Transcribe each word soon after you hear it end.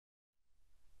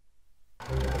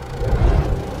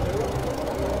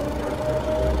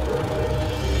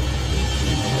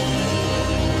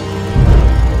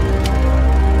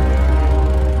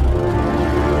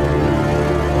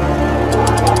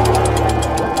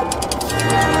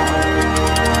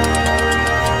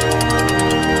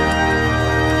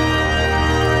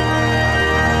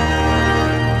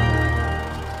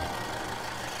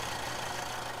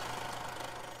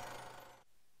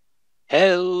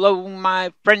Hello,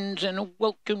 my friends, and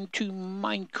welcome to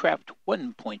Minecraft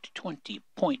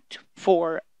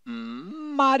 1.20.4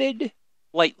 modded,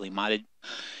 lightly modded.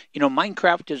 You know,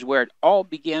 Minecraft is where it all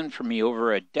began for me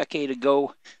over a decade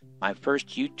ago. My first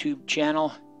YouTube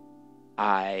channel.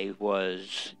 I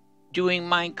was doing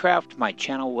Minecraft. My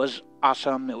channel was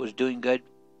awesome. It was doing good.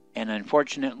 And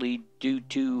unfortunately, due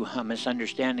to a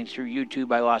misunderstanding through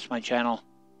YouTube, I lost my channel.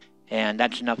 And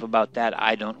that's enough about that.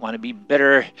 I don't want to be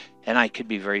bitter, and I could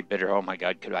be very bitter. Oh my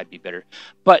God, could I be bitter?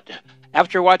 But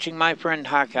after watching my friend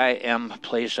Hawkeye M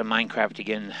play some Minecraft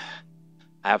again,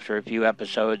 after a few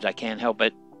episodes, I can't help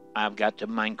it. I've got the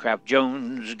Minecraft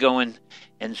Jones going.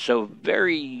 And so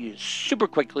very super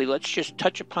quickly, let's just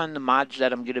touch upon the mods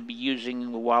that I'm going to be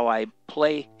using while I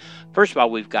play. First of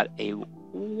all, we've got a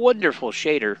wonderful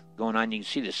shader going on. You can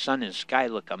see the sun and sky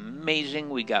look amazing.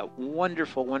 We got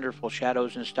wonderful, wonderful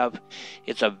shadows and stuff.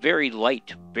 It's a very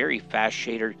light, very fast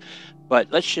shader.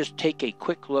 But let's just take a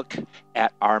quick look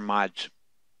at our mods.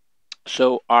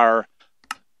 So our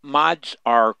mods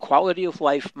are quality of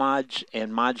life mods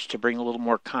and mods to bring a little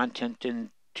more content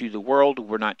into the world.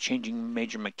 We're not changing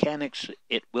major mechanics.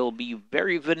 It will be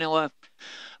very vanilla,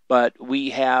 but we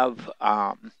have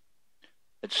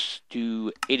let's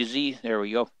do A to Z. There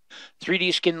we go.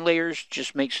 3D skin layers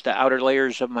just makes the outer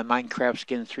layers of my Minecraft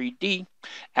skin 3D.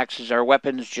 Axes are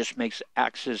weapons, just makes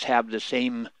axes have the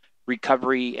same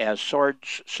recovery as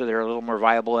swords, so they're a little more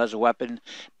viable as a weapon.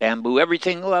 Bamboo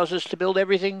everything allows us to build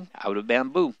everything out of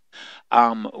bamboo.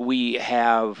 We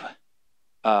have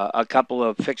a couple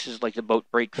of fixes like the boat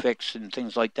break fix and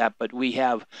things like that, but we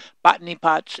have Botany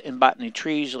Pots and Botany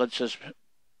Trees. Lets us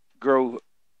grow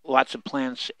lots of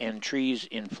plants and trees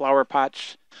in flower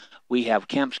pots. We have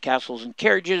camps, castles, and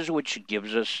carriages, which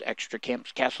gives us extra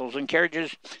camps, castles, and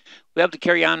carriages. We have the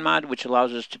Carry On mod, which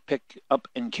allows us to pick up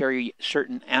and carry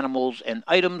certain animals and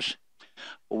items.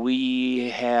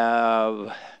 We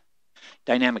have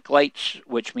dynamic lights,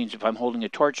 which means if I'm holding a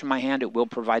torch in my hand, it will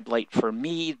provide light for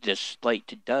me. This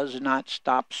light does not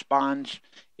stop spawns.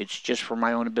 It's just for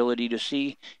my own ability to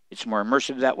see. It's more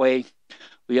immersive that way.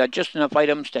 We got just enough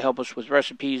items to help us with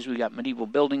recipes. We got medieval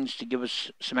buildings to give us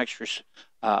some extra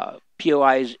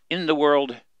POIs in the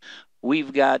world.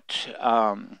 We've got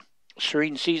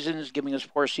Serene Seasons giving us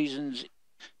 4 seasons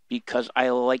because I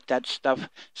like that stuff.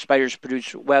 Spiders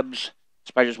produce webs.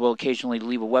 Spiders will occasionally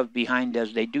leave a web behind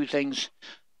as they do things.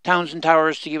 Towns and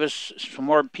towers to give us some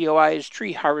more POIs.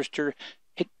 Tree harvester.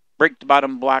 Break the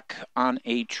bottom block on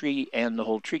a tree and the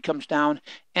whole tree comes down.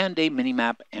 And a mini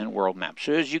map and world map.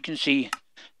 So as you can see,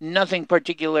 nothing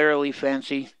particularly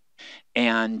fancy.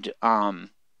 And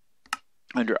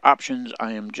under options,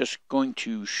 I am just going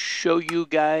to show you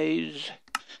guys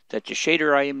that the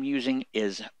shader I am using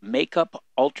is Makeup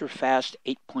Ultra Fast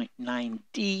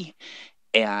 8.9D.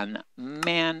 And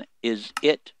man, is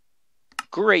it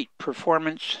great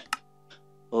performance.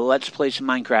 Let's play some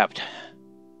Minecraft.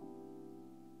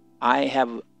 I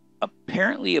have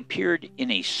apparently appeared in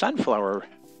a sunflower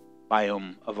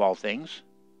biome of all things.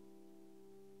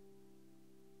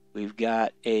 We've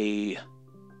got a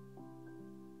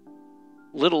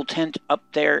little tent up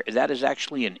there. That is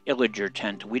actually an illager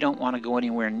tent. We don't want to go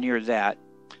anywhere near that.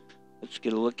 Let's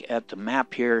get a look at the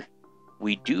map here.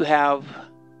 We do have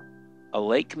a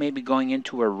lake maybe going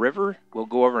into a river. We'll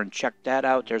go over and check that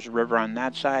out. There's a river on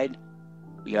that side.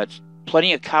 We got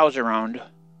plenty of cows around,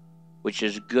 which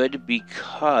is good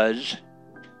because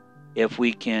if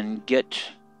we can get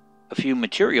a few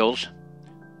materials,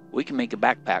 we can make a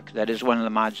backpack. That is one of the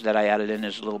mods that I added in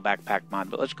as a little backpack mod.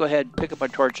 But let's go ahead and pick up our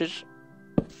torches.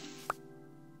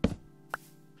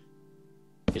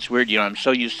 It's weird, you know, I'm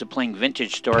so used to playing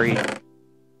Vintage Story,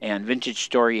 and Vintage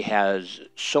Story has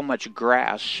so much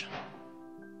grass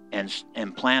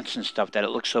and plants and stuff that it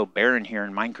looks so barren here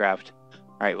in Minecraft.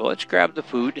 Alright, well, let's grab the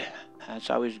food. That's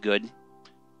always good.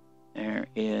 There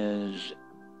is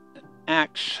an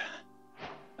axe.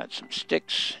 Got some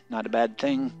sticks. Not a bad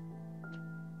thing.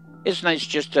 It's nice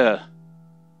just to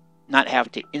not have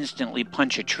to instantly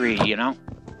punch a tree, you know?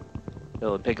 Be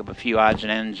able to pick up a few odds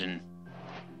and ends and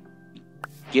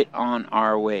get on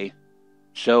our way.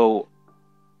 So,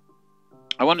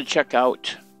 I want to check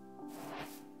out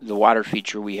the water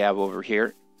feature we have over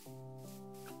here.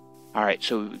 All right,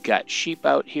 so we've got sheep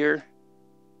out here.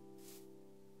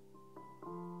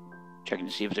 Checking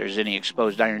to see if there's any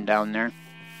exposed iron down there.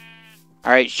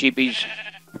 All right, sheepies.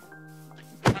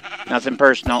 Nothing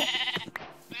personal.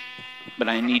 But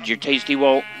I need your tasty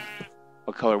wool.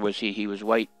 What color was he? He was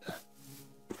white.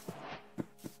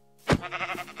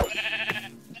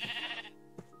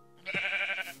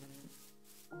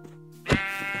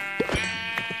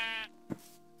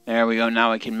 There we go.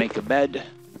 Now I can make a bed.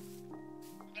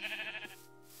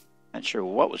 Not sure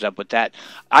what was up with that.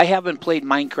 I haven't played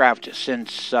Minecraft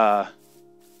since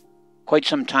quite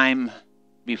some time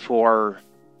before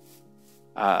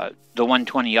the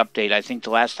 120 update. I think the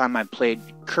last time I played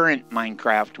current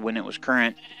Minecraft, when it was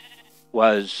current,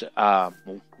 was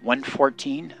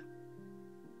 114.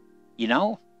 You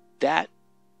know, that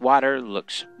water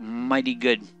looks mighty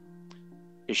good.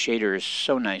 The shader is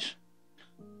so nice.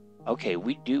 Okay,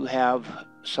 we do have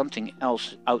something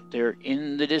else out there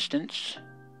in the distance.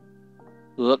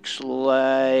 Looks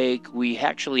like we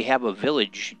actually have a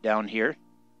village down here.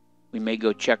 We may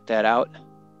go check that out.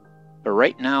 But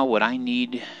right now what I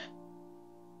need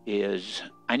is,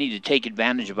 I need to take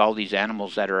advantage of all these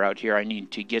animals that are out here. I need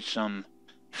to get some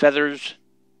feathers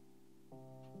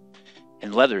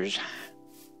and leathers.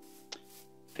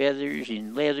 Feathers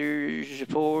and leathers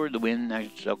for the win.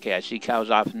 Okay, I see cows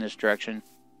off in this direction.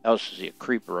 I also see a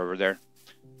creeper over there.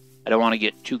 I don't want to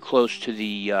get too close to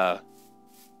the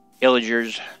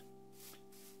villagers.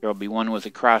 There will be one with a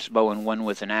crossbow and one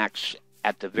with an axe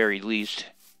at the very least.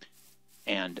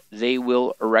 And they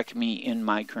will wreck me in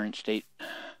my current state.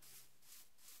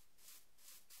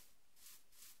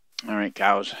 Alright,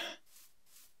 cows.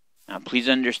 Now please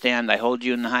understand, I hold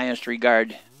you in the highest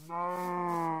regard.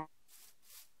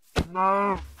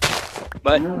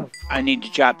 But I need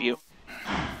to chop you.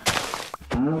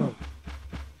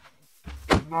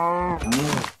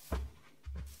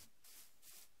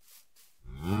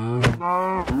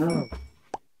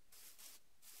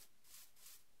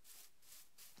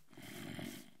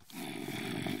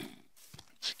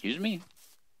 Excuse me?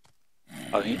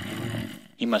 Oh,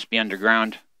 he must be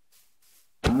underground.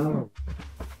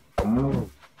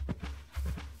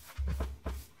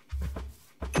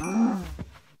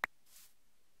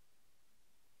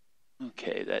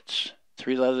 Okay, that's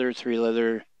 3 leather, 3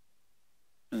 leather.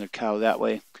 Another cow that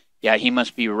way. Yeah, he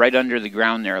must be right under the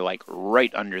ground there, like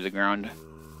right under the ground.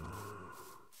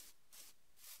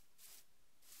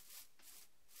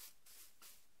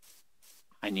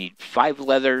 I need 5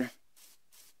 leather,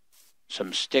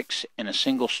 some sticks, and a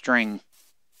single string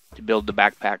to build the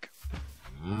backpack.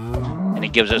 And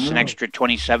it gives us an extra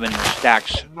 27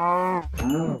 stacks.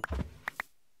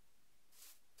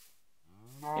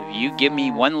 If you give me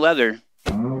 1 leather,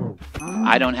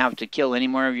 I don't have to kill any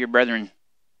more of your brethren.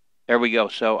 There we go.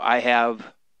 So I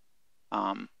have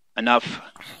enough.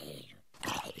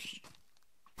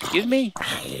 Excuse me?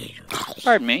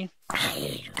 Pardon me.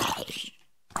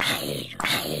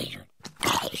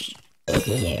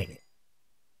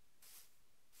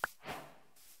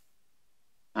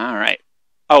 All right.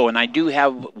 Oh, and I do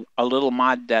have a little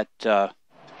mod that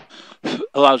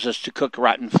allows us to cook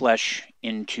rotten flesh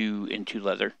into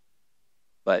leather.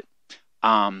 But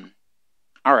all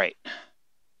right.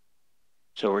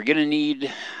 So we're gonna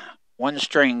need 1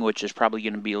 string, which is probably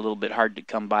gonna be a little bit hard to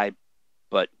come by,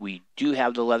 but we do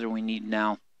have the leather we need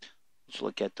now. Let's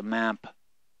look at the map.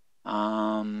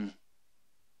 And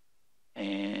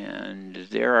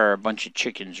there are a bunch of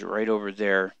chickens right over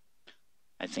there.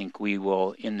 I think we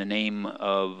will, in the name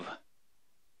of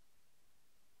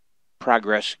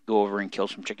progress, go over and kill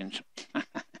some chickens.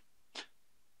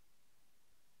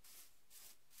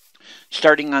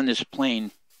 Starting on this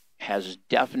plane has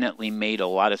definitely made a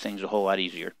lot of things a whole lot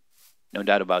easier. No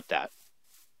doubt about that.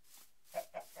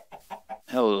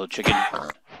 Hello, little chicken.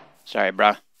 Sorry,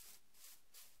 brah.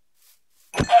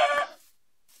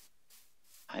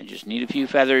 I just need a few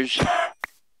feathers.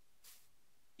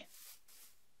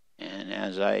 And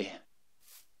as I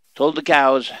told the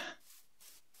cows,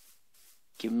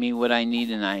 give me what I need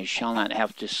and I shall not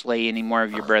have to slay any more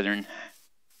of your brethren.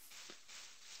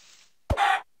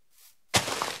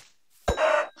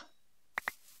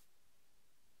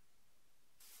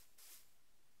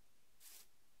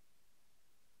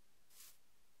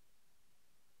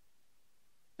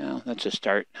 Well, that's a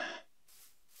start.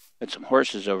 Got some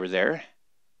horses over there.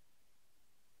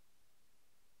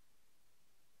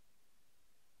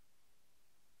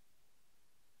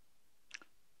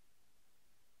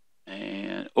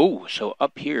 And, oh, so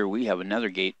up here we have another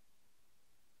gate.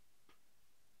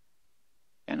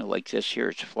 Kind of like this here.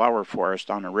 It's a flower forest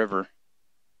on a river.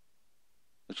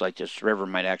 Looks like this river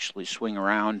might actually swing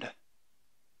around.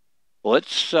 Well,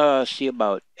 let's see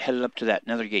about headed up to that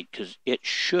nether gate, because it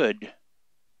should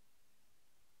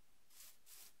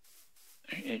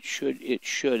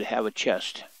have a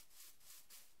chest.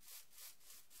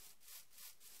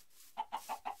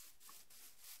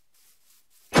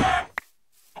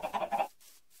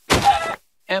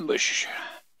 Ambush.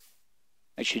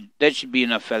 That should be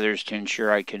enough feathers to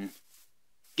ensure I can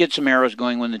get some arrows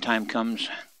going when the time comes.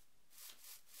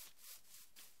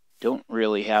 Don't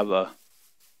really have a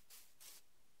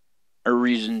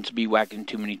reason to be whacking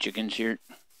too many chickens here.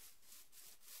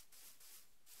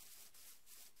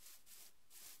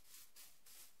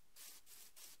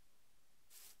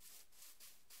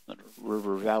 Little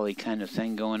river valley kind of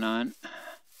thing going on.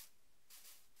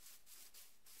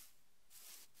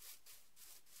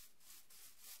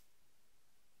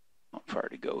 How far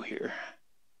to go here?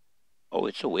 Oh,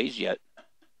 it's a ways yet.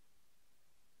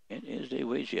 It is a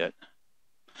ways yet.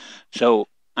 So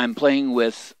I'm playing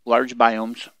with large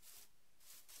biomes.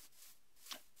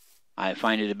 I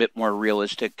find it a bit more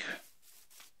realistic,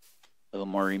 a little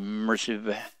more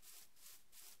immersive.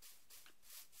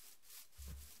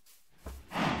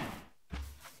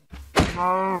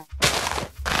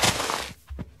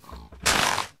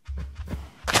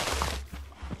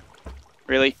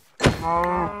 Really?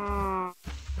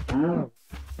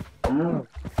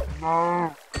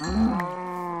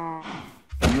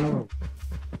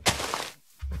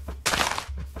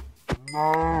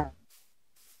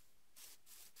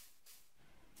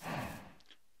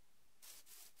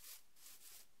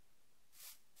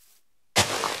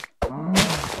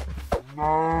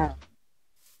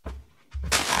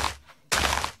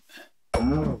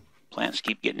 Plants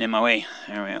keep getting in my way.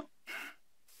 There we go.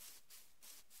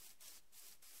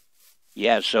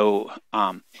 Yeah, so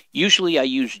usually I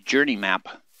use Journey Map,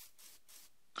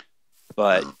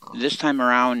 but this time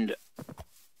around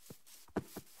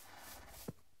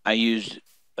I used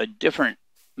a different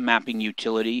mapping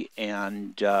utility,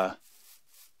 and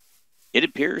it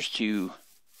appears to,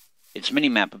 its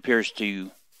minimap appears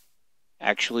to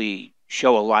actually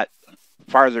show a lot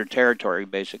farther territory,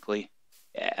 basically.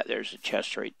 Yeah, there's a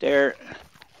chest right there.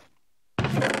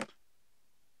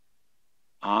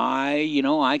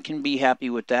 I can be happy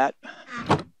with that.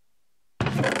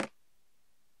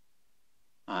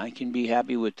 I can be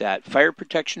happy with that. Fire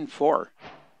protection 4.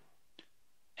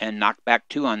 And knockback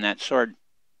 2 on that sword.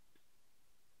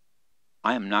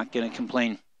 I am not going to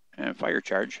complain. And fire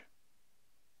charge.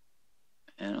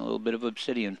 And a little bit of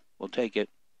obsidian. We'll take it.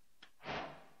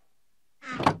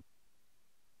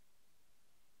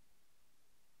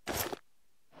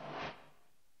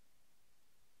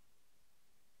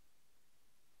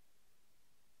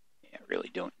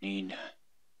 Really don't need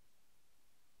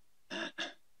that.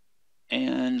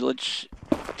 And let's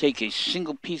take a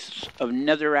single piece of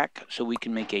netherrack so we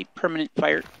can make a permanent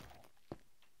fire.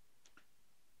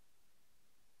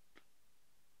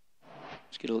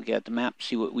 Let's get a look at the map,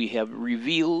 see what we have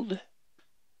revealed.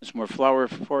 There's more flower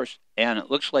forest, and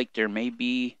it looks like there may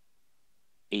be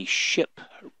a ship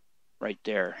right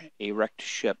there, a wrecked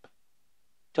ship.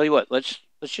 Tell you what, let's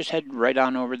just head right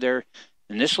on over there.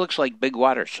 And this looks like big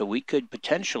water, so we could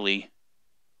potentially,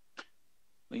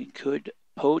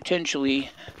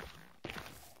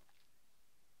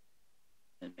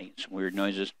 and making some weird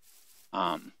noises,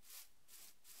 have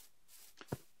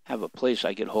a place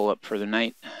I could hole up for the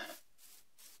night.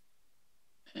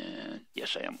 And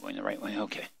yes, I am going the right way.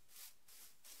 Okay.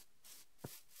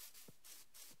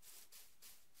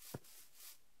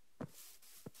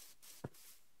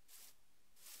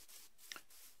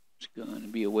 It's going to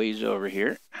be a ways over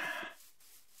here.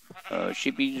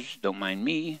 Sheepies, don't mind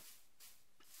me.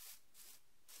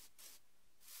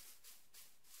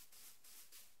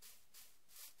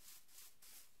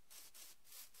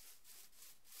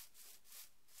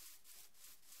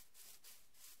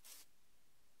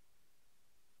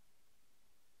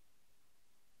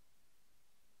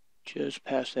 Just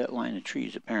past that line of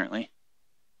trees, apparently.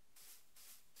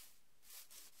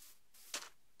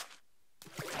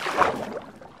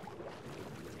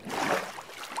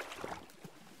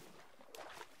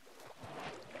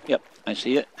 Yep, I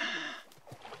see it.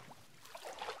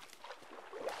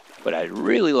 What I'd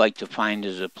really like to find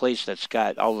is a place that's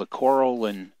got all the coral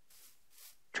and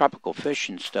tropical fish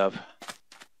and stuff.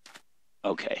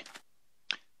 Okay.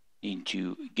 Need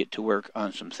to get to work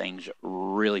on some things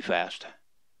really fast.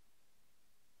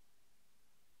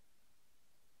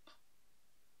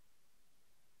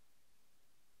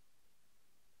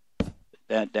 Put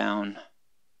that down.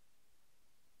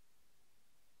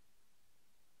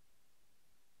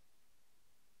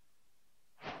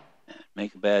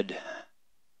 Make a bed.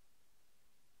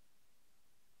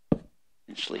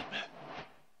 And sleep.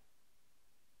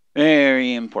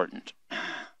 Very important.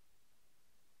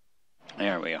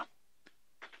 There we go.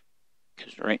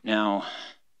 Because right now,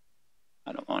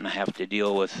 I don't want to have to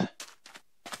deal with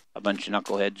a bunch of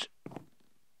knuckleheads.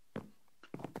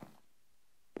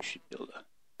 Should be able to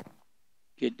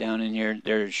get down in here.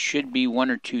 There should be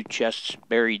one or two chests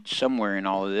buried somewhere in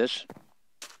all of this.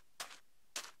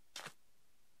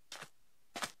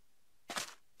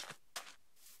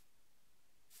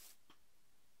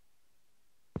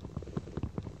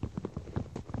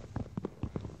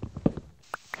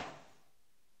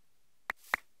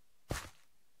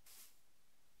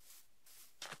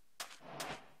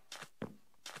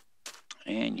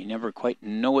 And you never quite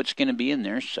know what's going to be in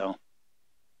there, so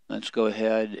let's go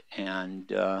ahead and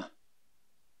well,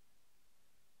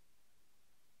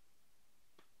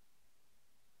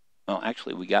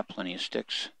 actually, we got plenty of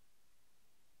sticks.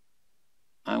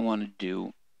 I want to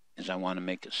do is I want to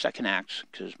make a second axe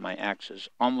because my axe is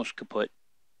almost kaput.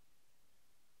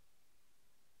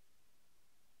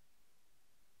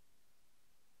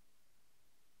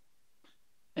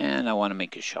 And I want to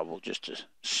make a shovel just to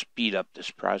speed up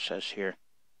this process here.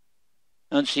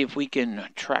 Let's see if we can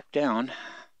track down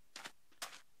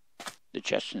the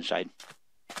chest inside.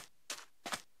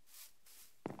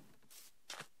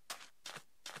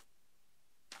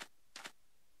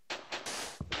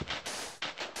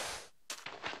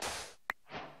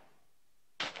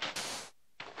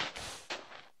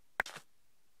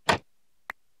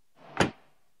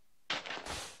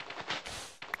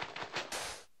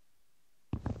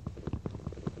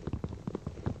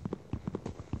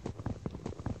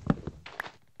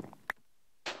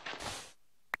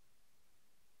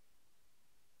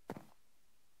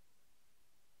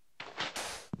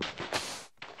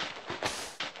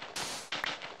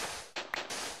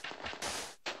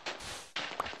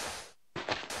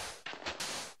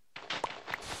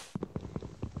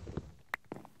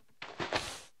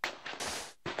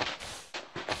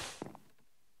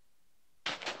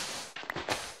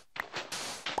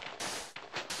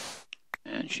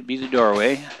 Should be the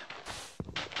doorway.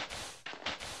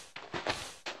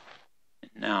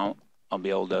 And now I'll be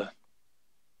able to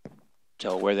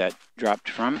tell where that dropped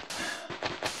from.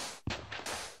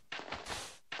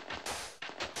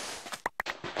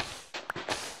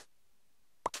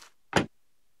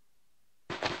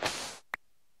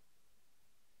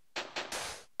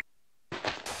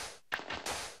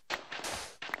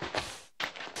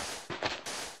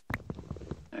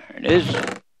 There it is.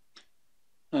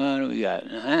 What do we got?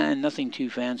 Nothing too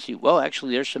fancy. Well,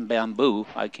 actually, there's some bamboo.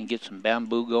 I can get some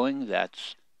bamboo going.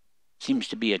 That seems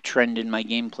to be a trend in my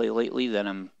gameplay lately, that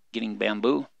I'm getting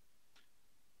bamboo.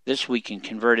 This we can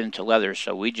convert into leather,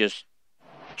 so we just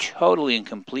totally and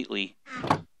completely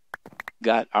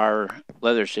got our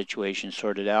leather situation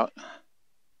sorted out.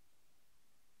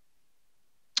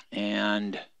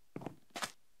 And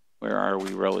where are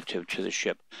we relative to the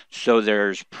ship? So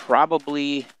there's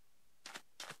probably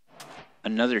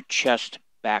another chest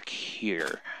back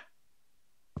here.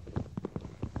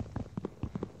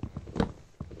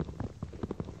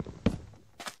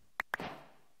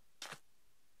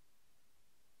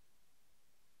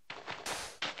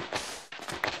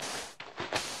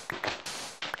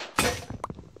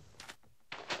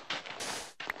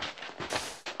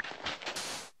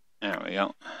 There we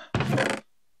go.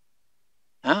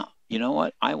 Now, you know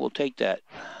what? I will take that.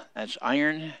 That's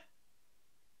iron.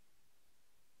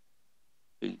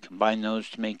 We can combine those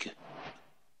to make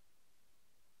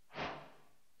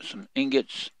some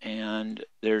ingots, and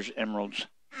there's emeralds.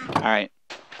 All right.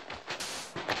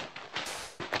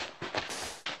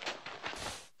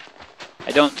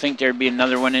 I don't think there'd be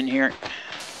another one in here,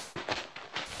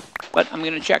 but I'm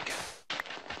going to check.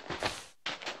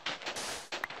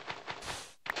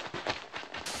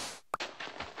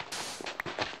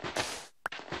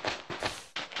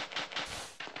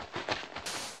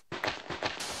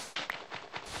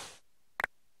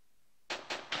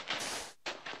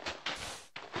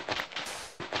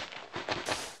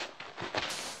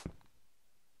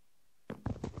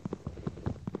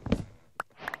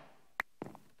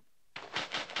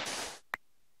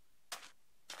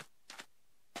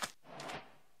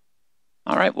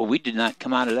 All right, well, we did not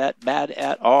come out of that bad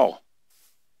at all.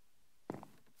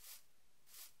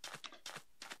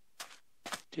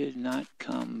 Did not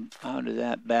come out of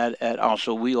that bad at all.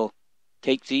 So we'll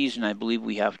take these, and I believe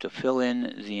we have to fill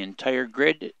in the entire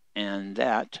grid, and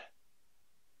that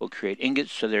will create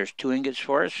ingots. So there's 2 ingots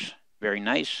for us. Very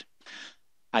nice.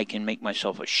 I can make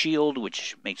myself a shield,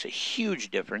 which makes a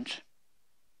huge difference.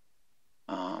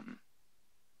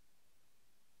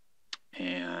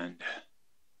 And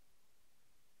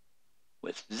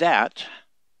with that,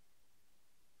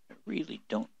 really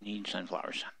don't need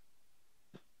sunflowers.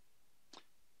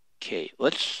 Okay,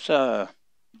 let's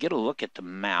get a look at the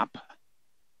map.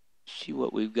 See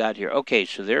what we've got here. Okay,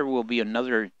 so there will be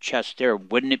another chest there.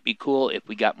 Wouldn't it be cool if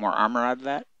we got more armor out of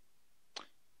that?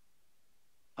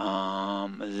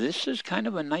 This is kind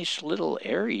of a nice little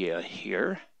area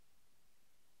here.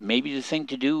 Maybe the thing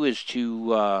to do is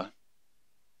to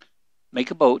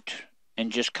make a boat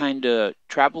and just kind of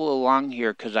travel along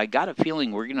here, because I got a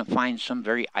feeling we're going to find some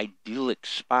very idyllic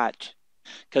spot.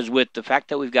 Because with the fact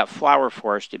that we've got flower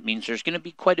forest, it means there's going to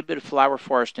be quite a bit of flower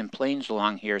forest and plains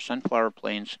along here, sunflower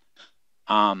plains.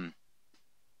 And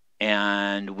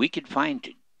we could find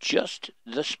just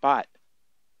the spot.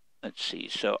 Let's see.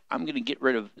 So I'm going to get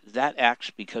rid of that axe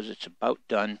because it's about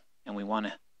done, and we want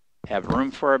to have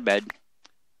room for our bed.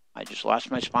 I just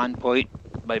lost my spawn point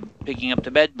by picking up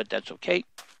the bed, but that's okay.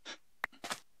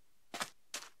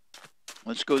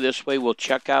 Let's go this way. We'll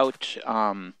check out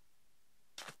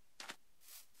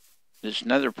this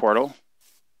nether portal,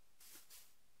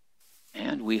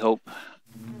 and we hope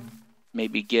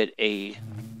maybe get a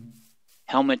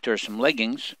helmet or some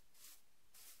leggings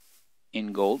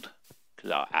in gold,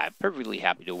 because I'm perfectly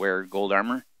happy to wear gold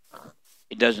armor.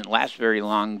 It doesn't last very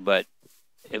long, but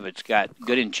if it's got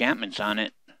good enchantments on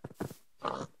it,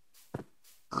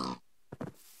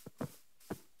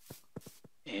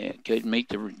 it could make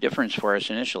the difference for us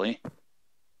initially.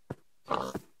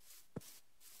 Gonna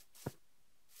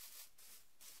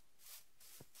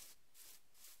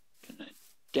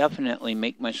definitely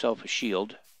make myself a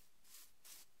shield.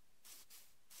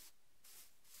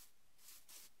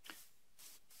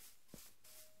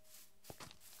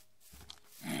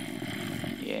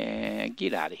 Yeah,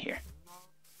 get out of here.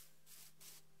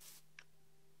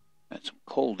 Got some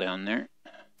coal down there.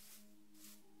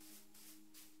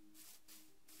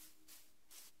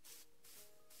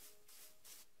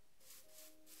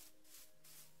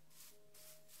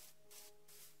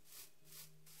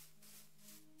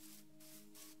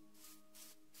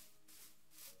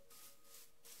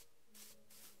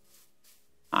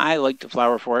 I like the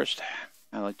flower forest.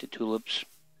 I like the tulips.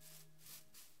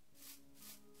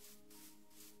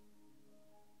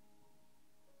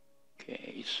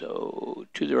 Okay, so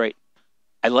to the right.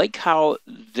 I like how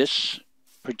this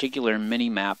particular mini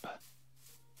map,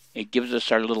 it gives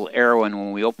us our little arrow, and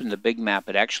when we open the big map,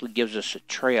 it actually gives us a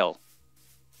trail,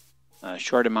 a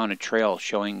short amount of trail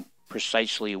showing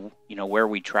precisely, you know, where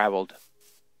we traveled.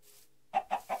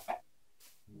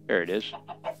 There it is.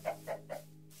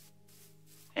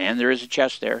 And there is a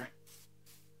chest there.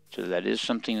 So that is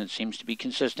something that seems to be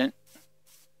consistent.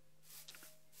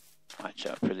 Watch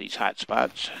out for these hot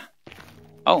spots.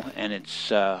 Oh, and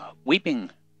it's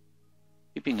weeping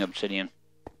obsidian.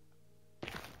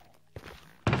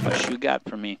 What you got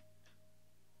for me?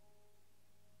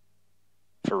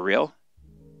 For real?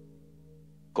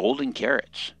 Golden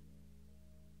carrots.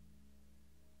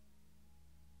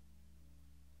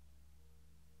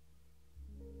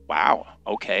 Wow.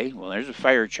 Okay. Well, there's a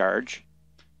fire charge.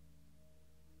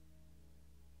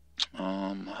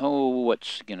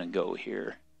 What's gonna go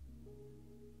here?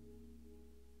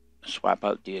 Swap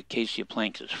out the acacia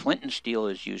plank because flint and steel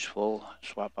is useful.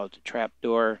 Swap out the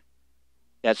trapdoor.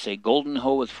 That's a golden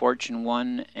hoe with fortune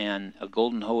 1 and a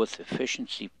golden hoe with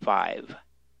efficiency 5.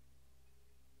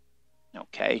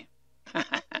 Okay.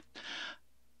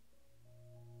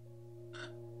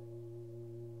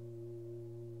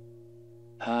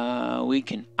 We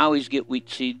can always get wheat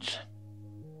seeds.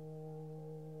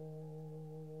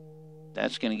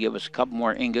 That's going to give us a couple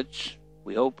more ingots,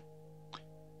 we hope.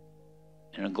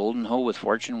 And a golden hoe with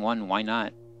fortune 1, why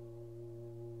not?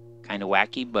 Kind of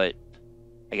wacky, but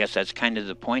I guess that's kind of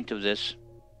the point of this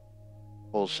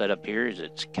whole setup here, is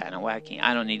it's kind of wacky.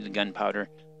 I don't need the gunpowder.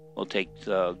 We'll take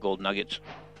the gold nuggets.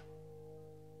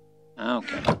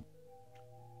 Okay.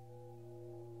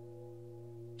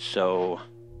 So,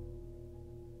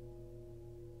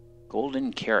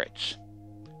 golden carrots,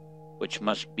 which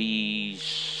must be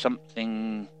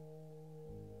something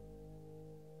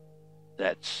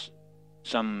that's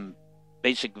some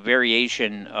basic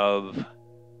variation of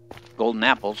golden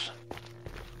apples.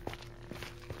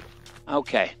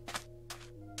 Okay.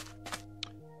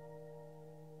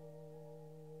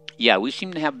 Yeah, we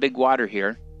seem to have big water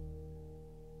here.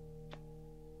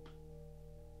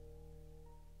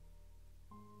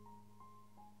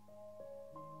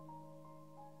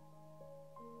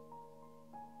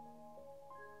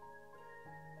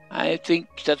 I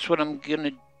think that's what I'm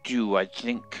gonna do. I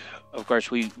think, of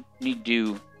course, we need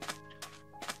to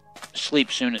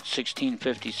sleep soon at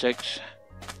 16:56.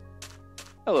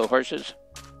 Hello, horses.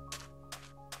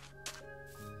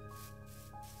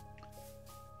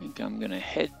 I think I'm going to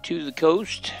head to the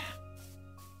coast.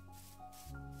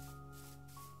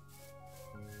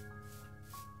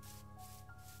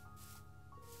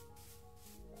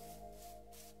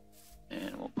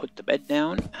 And we'll put the bed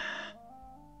down.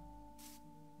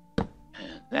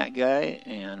 And that guy,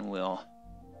 and we'll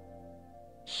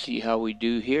see how we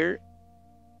do here.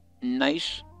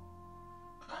 Nice.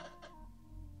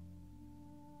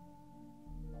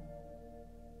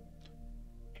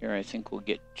 Here I think we'll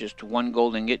get just one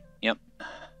gold ingot. Yep.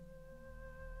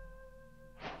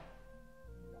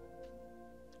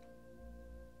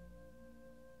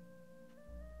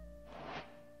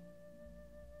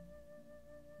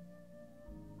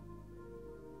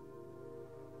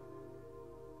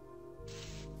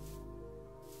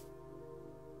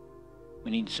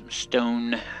 We need some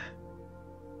stone.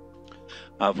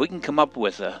 If we can come up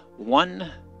with a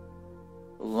one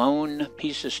lone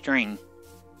piece of string,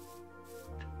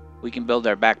 we can build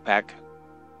our backpack.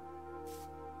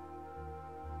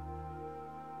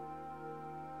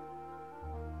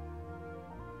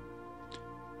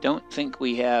 Don't think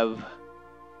we have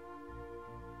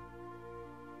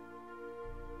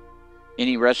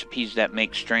any recipes that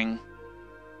make string.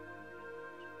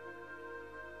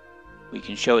 We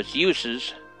can show its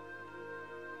uses,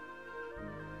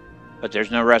 but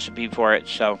there's no recipe for it,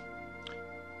 so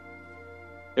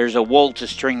there's a wool to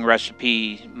string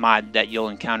recipe mod that you'll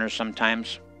encounter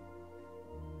sometimes.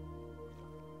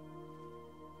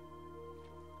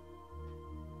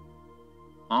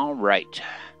 All right.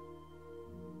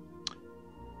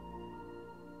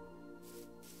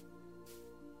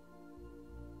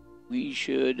 We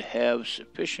should have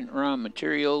sufficient raw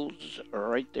materials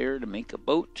right there to make a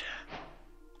boat.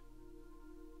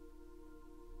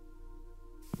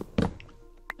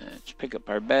 Let's pick up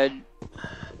our bed.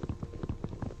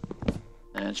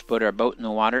 And let's put our boat in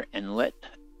the water and let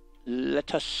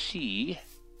us see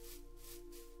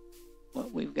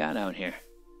what we've got out here.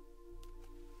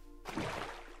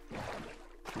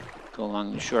 Go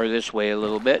along the shore this way a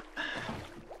little bit.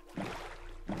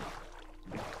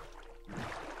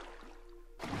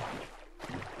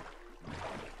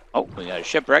 Oh, we got a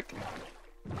shipwreck.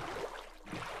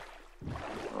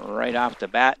 Right off the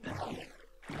bat.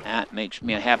 That makes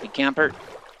me a happy camper.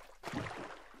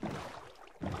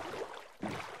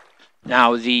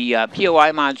 Now, the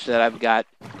POI mods that I've got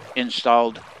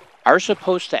installed are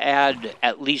supposed to add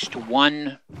at least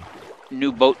one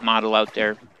new boat model out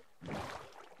there.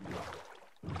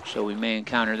 So we may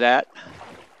encounter that.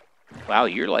 Wow,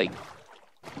 you're like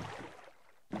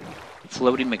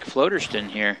Floaty McFloaterston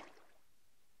here.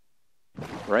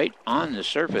 Right on the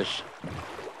surface.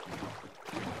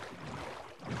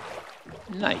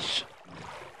 Nice.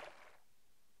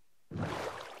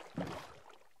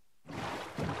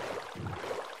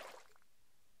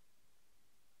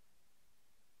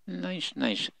 Nice,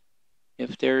 nice.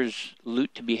 If there's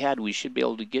loot to be had, we should be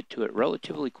able to get to it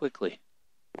relatively quickly.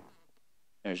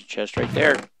 There's a chest right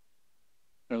there. What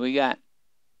do we got?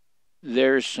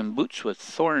 There's some boots with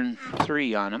Thorn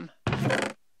 3 on them.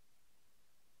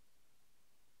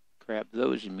 Grab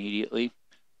those immediately.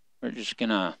 We're just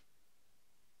gonna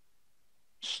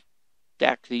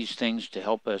stack these things to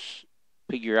help us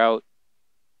figure out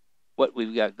what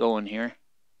we've got going here.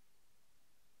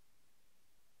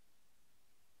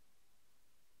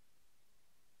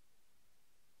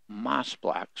 Moss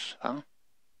blocks, huh?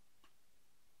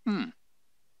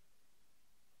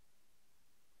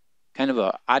 Kind of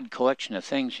a odd collection of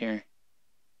things here.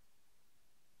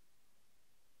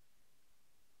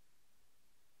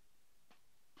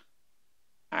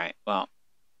 Alright, well,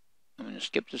 I'm going to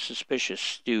skip the suspicious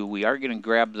stew. We are going to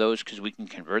grab those because we can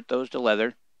convert those to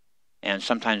leather. And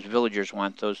sometimes villagers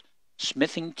want those.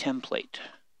 Smithing template.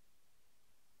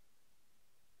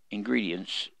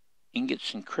 Ingredients.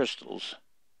 Ingots and crystals.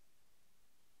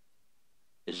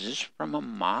 Is this from a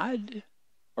mod?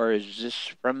 Or is this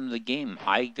from the game?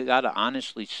 I gotta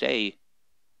honestly say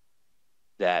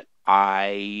that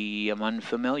I am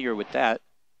unfamiliar with that.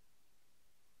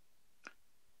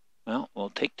 Well, we'll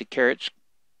take the carrots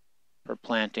for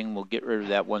planting. We'll get rid of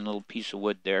that one little piece of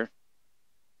wood there.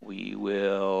 We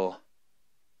will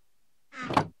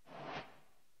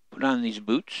put on these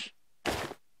boots.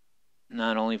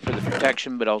 Not only for the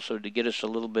protection, but also to get us a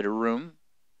little bit of room.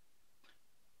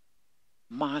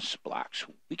 Moss blocks.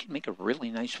 We can make a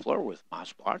really nice floor with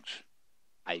moss blocks,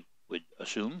 I would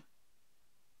assume.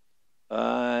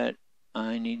 But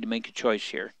I need to make a choice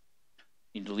here.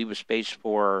 Need to leave a space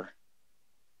for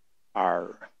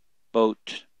our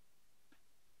boat.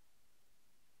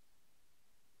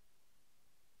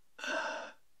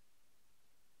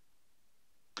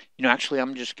 You know, actually,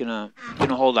 I'm just gonna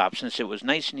hold off since it was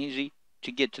nice and easy.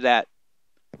 to get to that.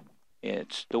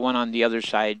 It's the one on the other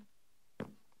side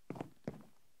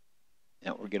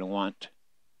that we're going to want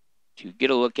to get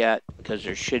a look at, because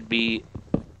there should be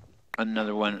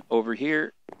another one over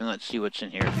here. And let's see what's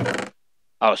in here.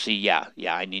 Oh, see, yeah,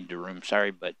 I need the room.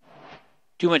 Sorry, but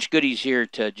too much goodies here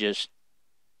to just...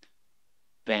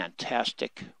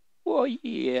 Fantastic. Oh,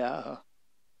 yeah.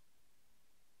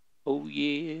 Oh,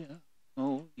 yeah.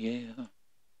 Oh, yeah.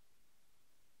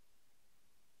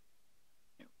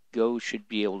 There we go. Should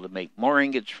be able to make more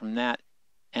ingots from that.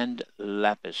 And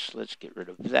lapis. Let's get rid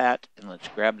of that, and let's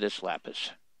grab this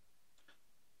lapis.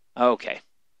 Okay.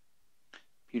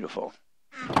 Beautiful.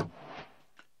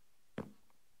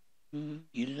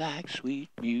 You like sweet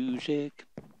music?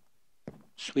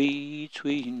 Sweet,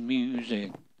 sweet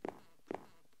music.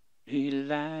 You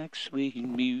like sweet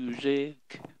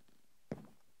music?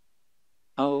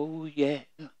 Oh yeah,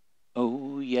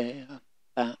 oh yeah.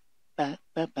 Ba, ba,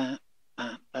 ba, ba,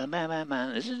 ba, ba, ba,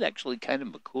 ba. This is actually kind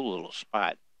of a cool little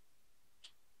spot.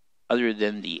 Other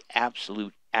than the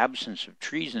absolute absence of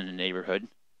trees in the neighborhood,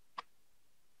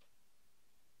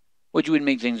 which would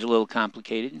make things a little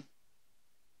complicated.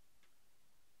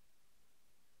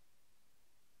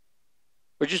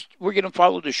 We're going to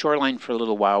follow the shoreline for a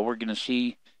little while. We're going to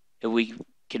see if we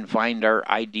can find our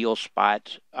ideal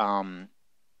spot. And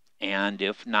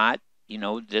if not, you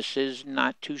know, this is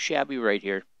not too shabby right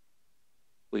here.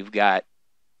 We've got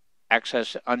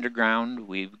access underground.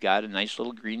 We've got a nice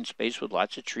little green space with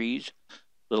lots of trees.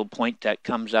 Little point that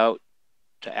comes out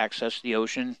to access the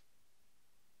ocean.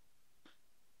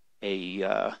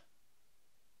 A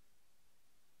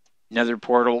nether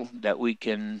portal that we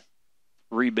can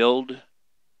rebuild.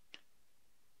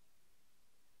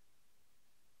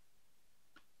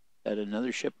 Got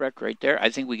another shipwreck right there.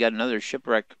 I think we got another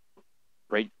shipwreck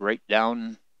right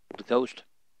down the coast.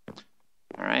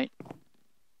 All right.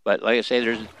 But like I say,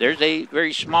 there's a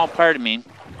very small part of me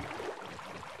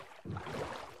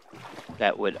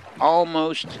that would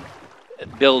almost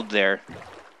build there.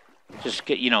 Just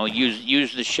get, you know,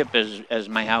 use the ship as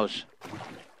my house.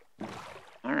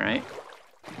 All right.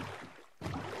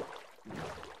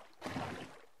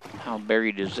 How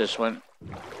buried is this one?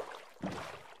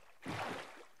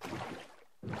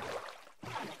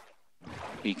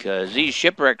 Because these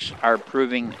shipwrecks are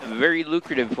proving very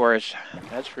lucrative for us,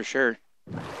 that's for sure.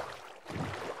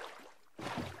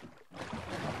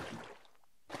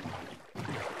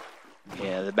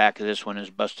 Yeah, the back of this one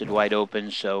is busted wide open,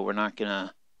 so we're not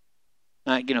gonna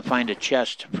find a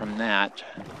chest from that.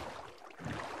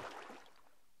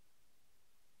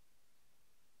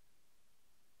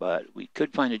 But we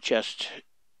could find a chest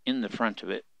in the front of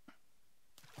it.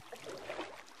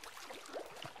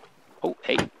 Oh,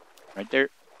 hey. Right there.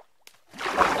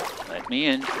 Let me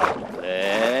in.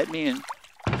 Let me in.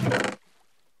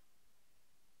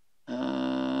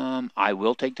 I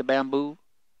will take the bamboo.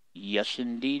 Yes,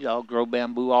 indeed. I'll grow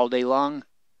bamboo all day long.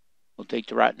 We'll take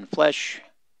the rotten flesh.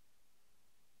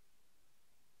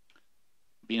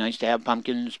 Be nice to have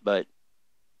pumpkins, but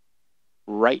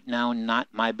right now, not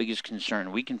my biggest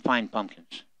concern. We can find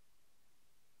pumpkins.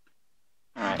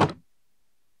 All right.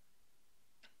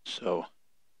 So...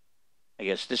 I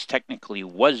guess this technically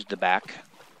was the back.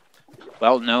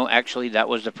 Well, no, actually, that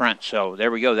was the front. So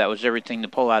there we go. That was everything to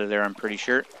pull out of there, I'm pretty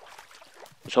sure.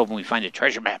 I was hoping we find a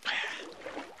treasure map.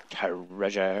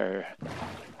 Treasure. All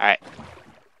right.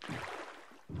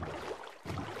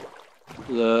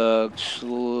 Looks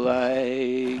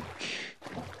like...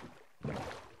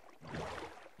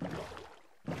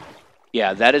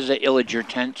 Yeah, that is an illager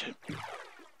tent.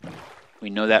 We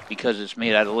know that because it's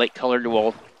made out of light-colored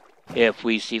wool. If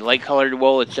we see light-colored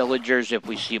wool, it's illagers. If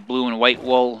we see blue and white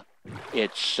wool,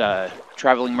 it's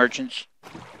traveling merchants.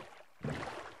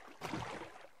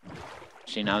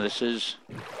 See, now this is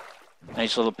a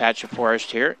nice little patch of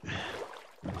forest here.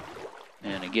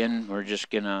 And again, we're just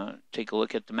going to take a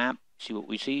look at the map, see what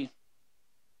we see.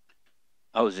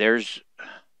 Oh, there's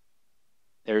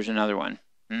another one.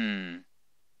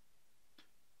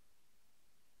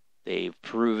 They've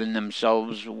proven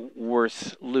themselves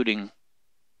worth looting.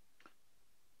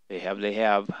 They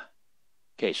have.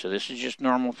 Okay, so this is just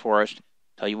normal forest.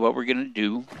 Tell you what we're going to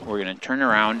do. We're going to turn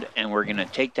around and we're going to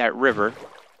take that river.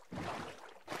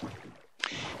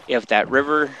 If that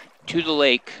river to the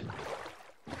lake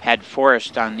had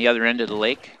forest on the other end of the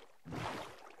lake,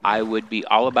 I would be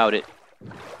all about it.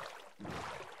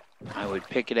 I would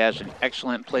pick it as an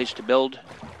excellent place to build.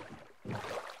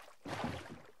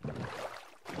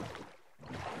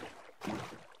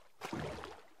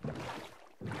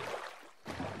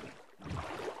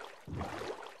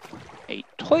 A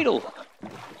toidle.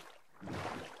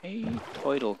 A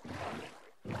toidle.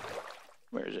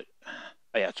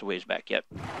 ways back yet.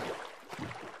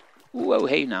 Whoa,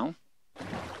 hey now.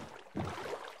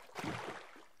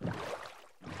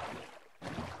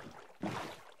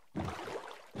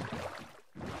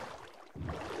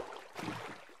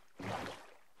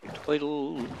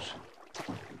 Toidles.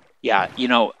 Yeah, you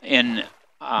know, in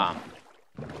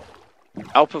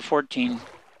Alpha 14,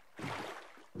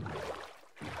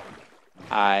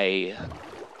 I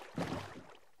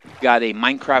got a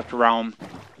Minecraft realm,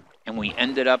 and we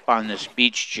ended up on this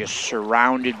beach just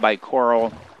surrounded by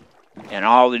coral and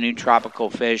all the new tropical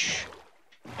fish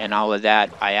and all of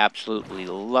that. I absolutely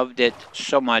loved it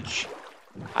so much.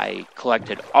 I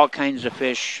collected all kinds of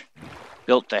fish,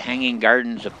 built the Hanging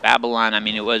Gardens of Babylon. I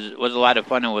mean, it was a lot of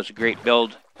fun. It was a great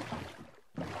build,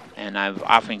 and I've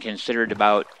often considered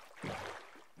about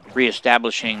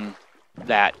reestablishing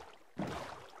that.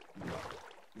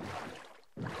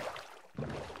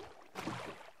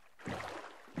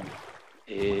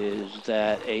 Is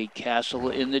that a castle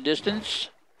in the distance?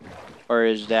 Or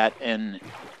is that an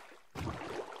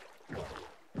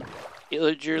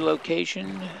villager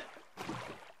location?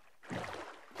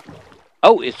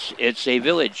 Oh, it's a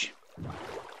village.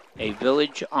 A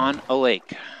village on a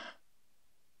lake.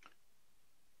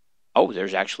 Oh,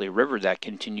 there's actually a river that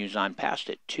continues on past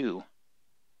it, too.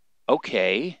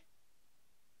 Okay.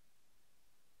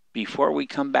 Before we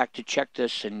come back to check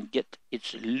this and get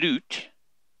its loot,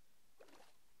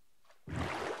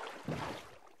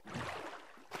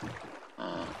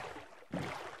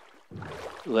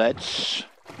 let's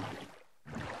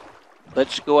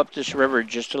go up this river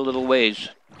just a little ways.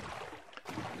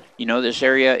 You know, this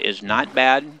area is not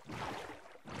bad.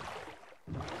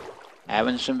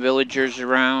 Having some villagers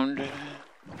around.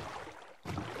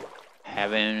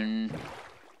 Having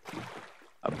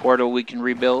a portal we can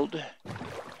rebuild.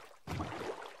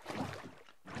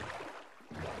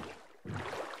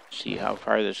 See how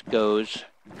far this goes.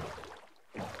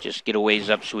 Just get a ways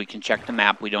up so we can check the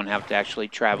map. We don't have to actually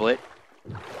travel it.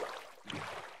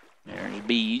 There's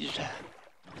bees.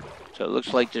 So it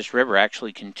looks like this river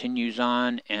actually continues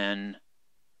on and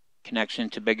connects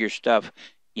into bigger stuff.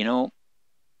 You know,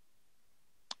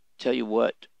 tell you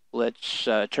what, let's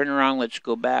turn around, let's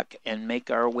go back and make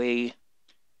our way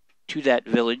to that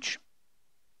village.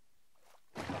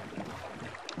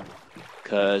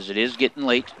 Because it is getting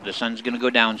late. The sun's going to go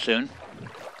down soon.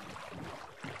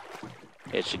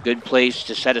 It's a good place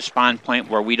to set a spawn point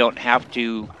where we don't have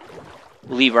to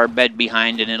leave our bed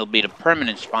behind, and it'll be the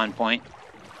permanent spawn point.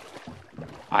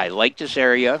 I like this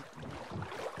area.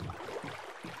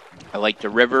 I like the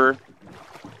river,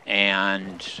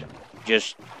 and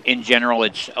just in general,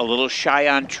 it's a little shy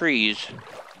on trees,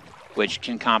 which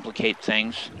can complicate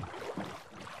things.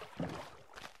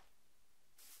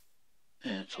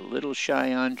 And it's a little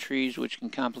shy on trees, which can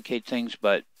complicate things,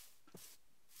 but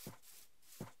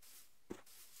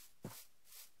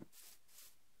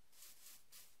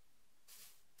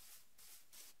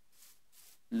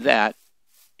that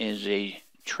is a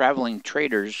traveling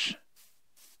trader's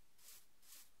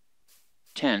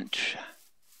tent.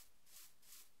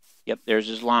 Yep, there's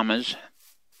his llamas.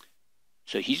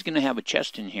 So he's going to have a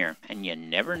chest in here, and you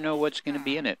never know what's going to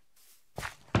be in it.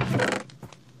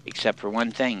 Except for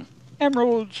one thing.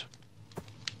 Emeralds!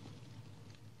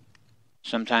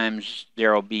 Sometimes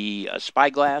there will be a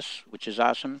spyglass, which is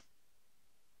awesome.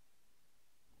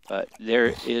 But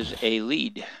there is a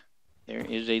lead. There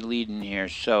is a lead in here,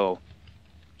 so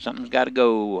something's got to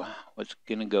go. What's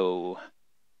gonna go?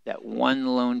 That one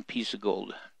lone piece of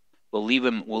gold. We'll leave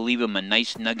him a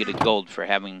nice nugget of gold for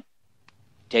having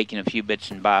taken a few bits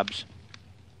and bobs.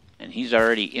 And he's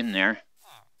already in there.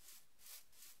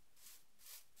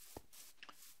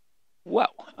 Whoa,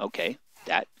 okay.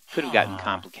 That could have gotten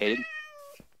complicated.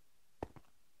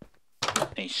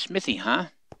 A smithy, huh?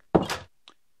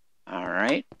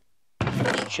 Alright.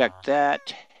 Let's check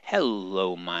that.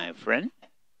 Hello, my friend.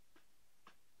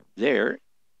 There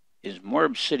is more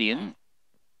obsidian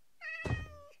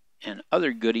and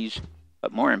other goodies,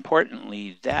 but more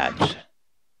importantly, that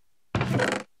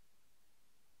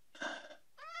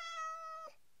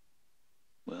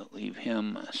we'll leave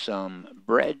him some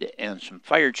bread and some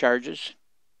fire charges.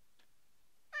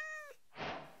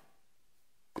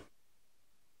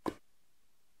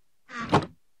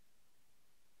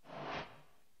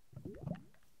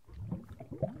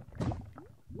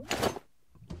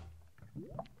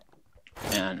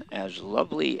 And as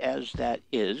lovely as that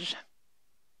is,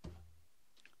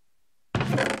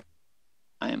 I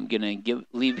am going to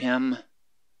leave him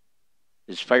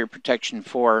his fire protection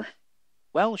for,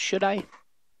 well, should I?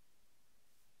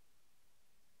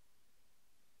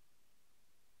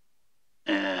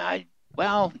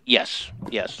 well, yes.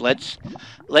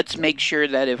 Let's make sure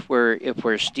that if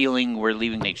we're stealing, we're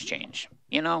leaving the exchange.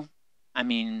 You know, I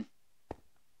mean,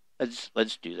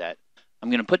 let's do that. I'm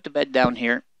gonna put the bed down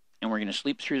here, and we're gonna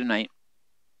sleep through the night.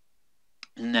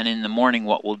 And then in the morning,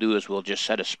 what we'll do is we'll just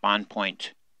set a spawn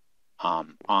point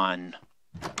on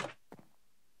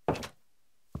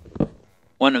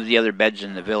one of the other beds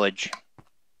in the village.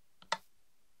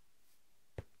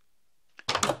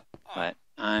 But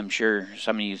I'm sure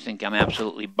some of you think I'm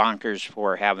absolutely bonkers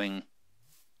for having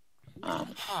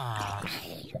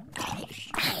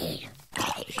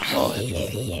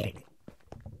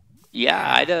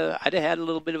yeah, I'd have had a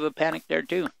little bit of a panic there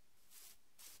too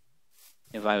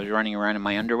if I was running around in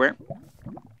my underwear.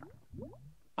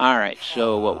 All right,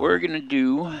 so what we're gonna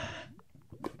do, we're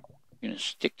gonna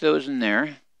stick those in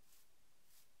there,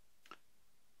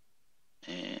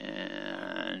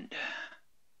 and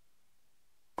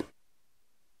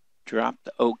drop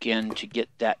the oak in to get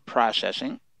that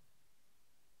processing.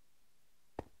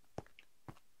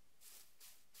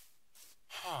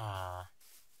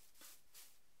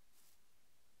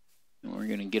 And we're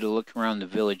gonna get a look around the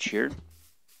village here.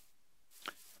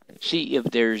 See if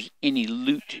there's any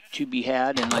loot to be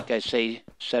had, and like I say,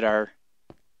 set our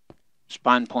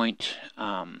spawn point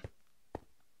on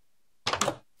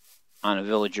a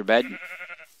villager bed.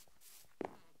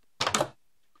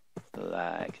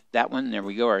 Like that one. There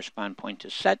we go. Our spawn point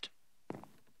is set.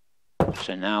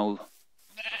 So now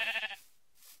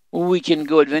we can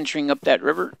go adventuring up that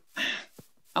river.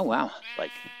 Oh wow,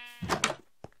 like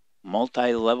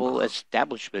multi-level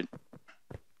establishment.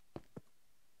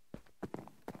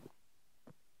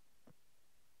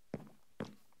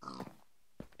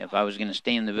 If I was going to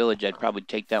stay in the village, I'd probably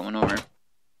take that one over.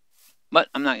 But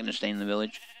I'm not going to stay in the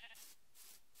village.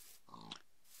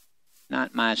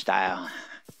 Not my style.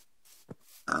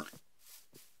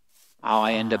 All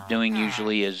I end up doing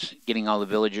usually is getting all the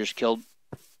villagers killed.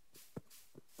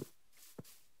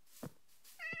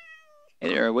 Hey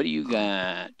there, what do you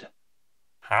got?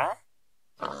 Huh?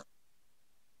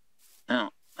 Oh.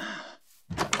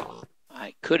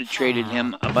 I could have traded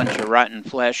him a bunch of rotten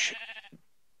flesh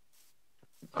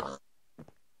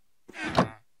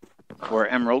for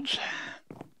emeralds.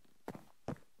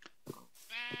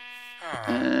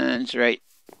 That's right.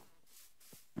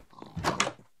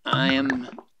 I am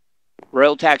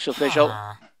royal tax official.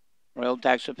 Royal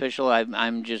tax official.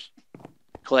 I'm just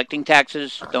collecting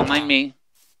taxes. Don't mind me.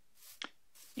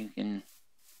 You can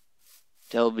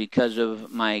tell because of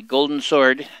my golden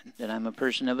sword that I'm a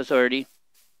person of authority.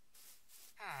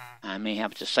 I may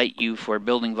have to cite you for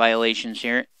building violations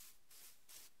here.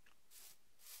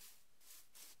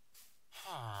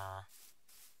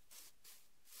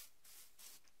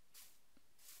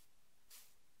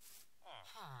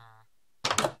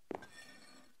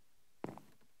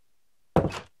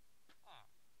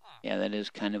 Yeah, that is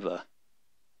kind of a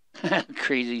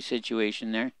crazy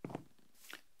situation there.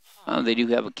 Oh, they do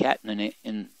have a cat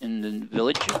in the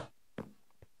village.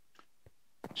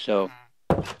 So,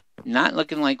 not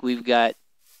looking like we've got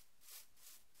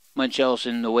much else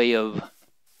in the way of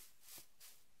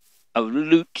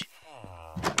loot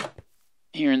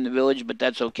here in the village, but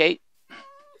that's okay.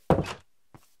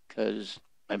 Because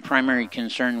my primary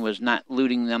concern was not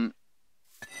looting them.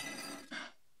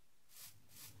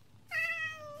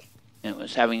 It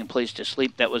was having a place to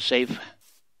sleep that was safe.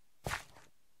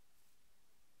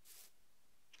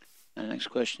 The next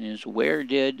question is, where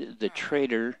did the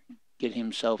trader get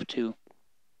himself to?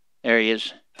 There he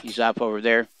is. He's off over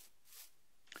there.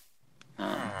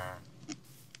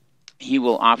 He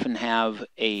will often have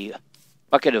a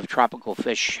bucket of tropical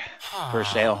fish for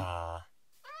sale.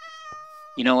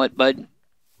 You know what, bud?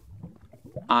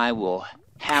 I will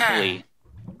happily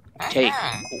take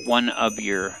one of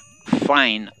your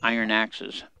fine iron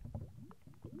axes.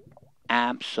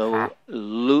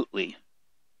 Absolutely.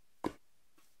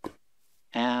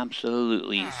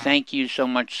 Absolutely. Thank you so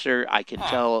much, sir. I can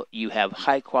tell you have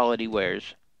high quality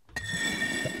wares.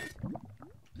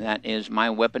 That is my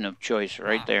weapon of choice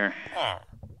right there.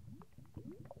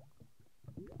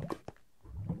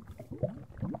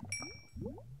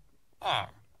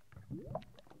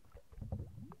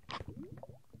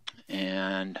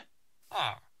 And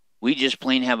we just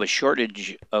plain have a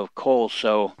shortage of coal,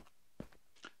 so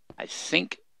I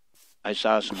think I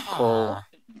saw some coal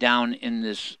down in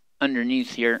this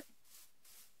underneath here.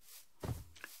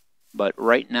 But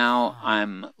right now,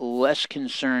 I'm less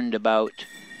concerned about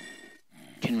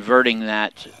converting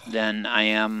that than I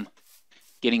am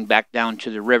getting back down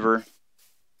to the river.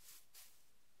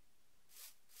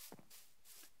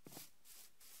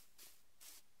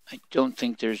 I don't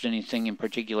think there's anything in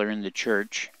particular in the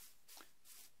church.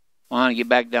 I want to get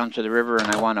back down to the river, and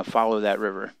I want to follow that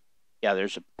river. Yeah,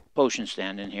 there's a potion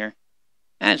stand in here.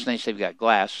 And it's nice they've got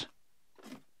glass.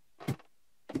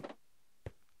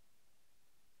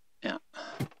 Yeah.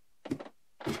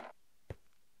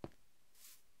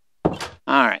 All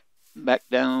right. Back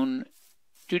down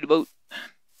to the boat.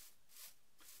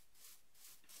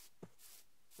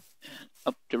 And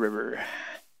up the river.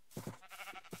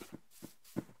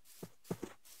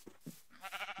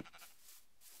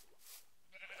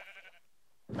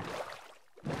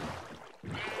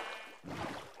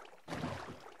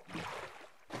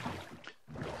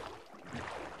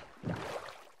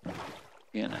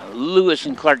 You know, Lewis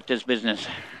and Clark this business.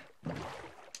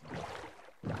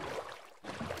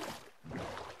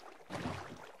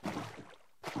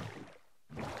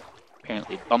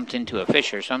 Apparently bumped into a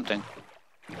fish or something.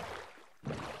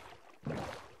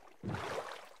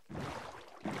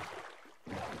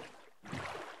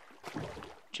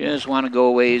 Just want to go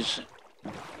a ways,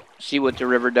 see what the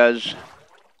river does.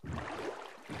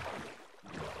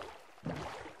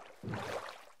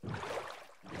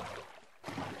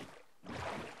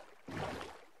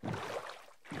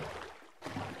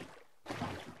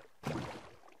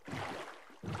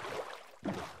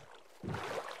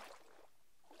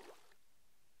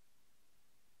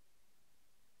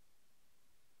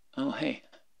 Oh, hey.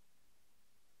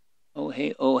 Oh,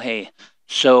 hey, oh, hey.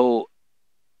 So,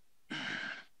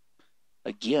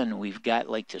 again, we've got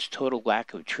like this total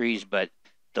lack of trees, but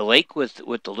the lake with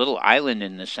the little island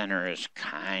in the center is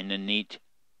kind of neat.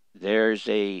 There's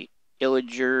a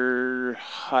villager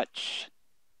hut.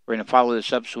 We're going to follow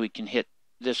this up so we can hit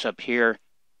this up here.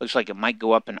 Looks like it might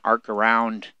go up and arc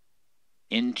around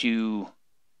into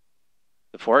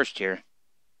the forest here.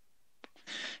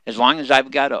 As long as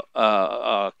I've got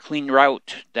a clean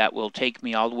route that will take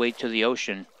me all the way to the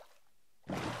ocean,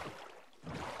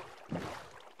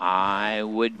 I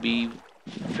would be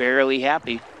fairly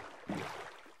happy.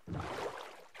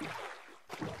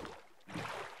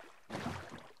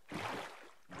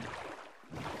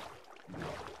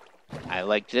 I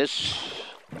like this.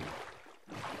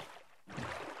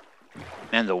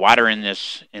 Man, the water in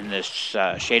this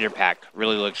shader pack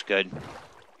really looks good.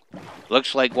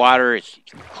 Looks like water. It's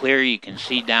clear. You can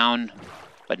see down,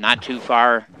 but not too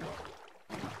far.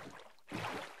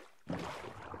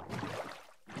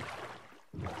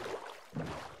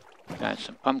 Got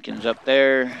some pumpkins up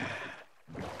there.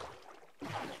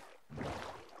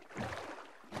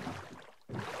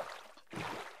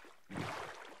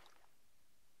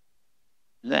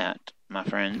 That, my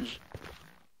friends,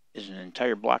 is an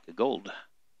entire block of gold.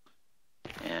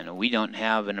 And we don't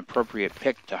have an appropriate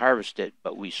pick to harvest it,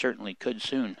 but we certainly could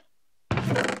soon.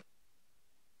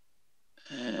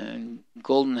 And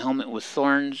golden helmet with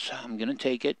thorns, I'm going to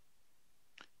take it.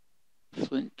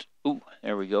 Flint, ooh,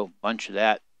 there we go, bunch of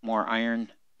that. More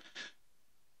iron.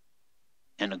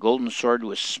 And a golden sword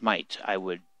with smite. I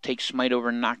would take smite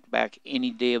over knockback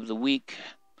any day of the week.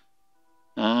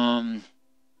 Yeah,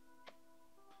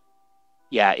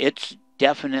 it's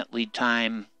definitely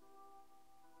time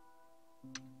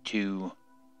to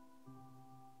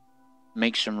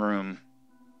make some room.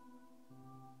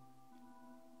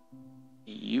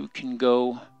 You can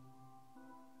go.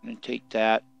 I'm going to take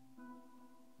that.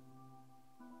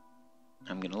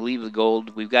 I'm going to leave the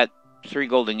gold. We've got 3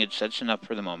 gold ingots. That's enough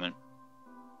for the moment.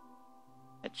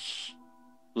 It's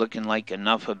looking like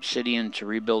enough obsidian to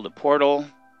rebuild a portal.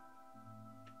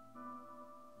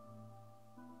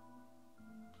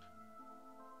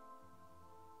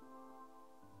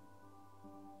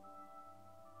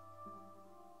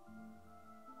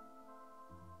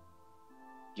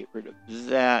 Get rid of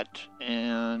that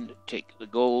and take the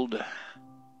gold.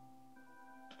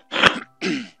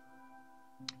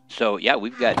 So, yeah,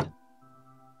 we've got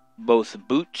both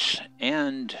boots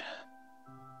and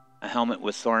a helmet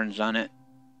with thorns on it.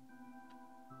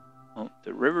 Oh,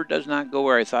 the river does not go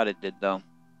where I thought it did, though,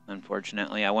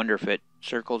 unfortunately. I wonder if it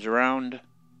circles around.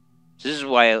 This is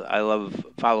why I love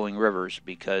following rivers,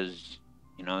 because,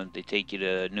 you know, they take you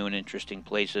to new and interesting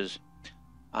places.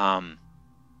 And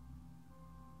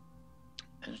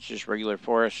it's just regular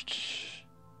forest.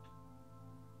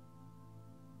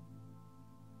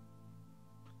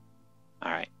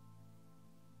 All right.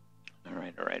 All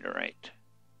right, all right, all right.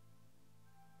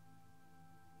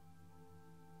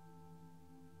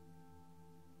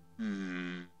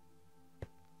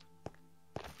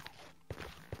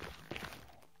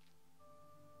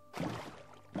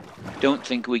 Don't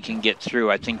think we can get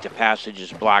through. I think the passage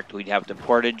is blocked. We'd have to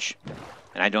portage,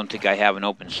 and I don't think I have an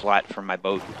open slot for my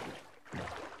boat.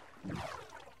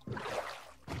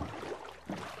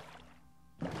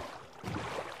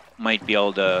 Might be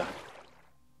able to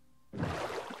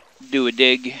do a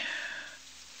dig.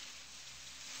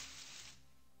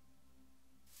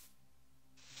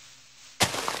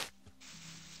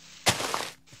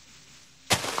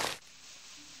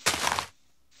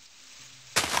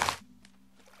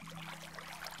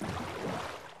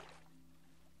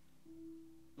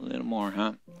 A little more,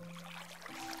 huh?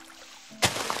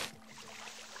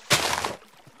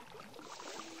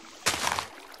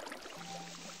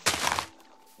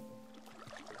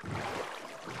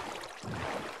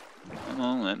 Come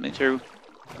on, let me through.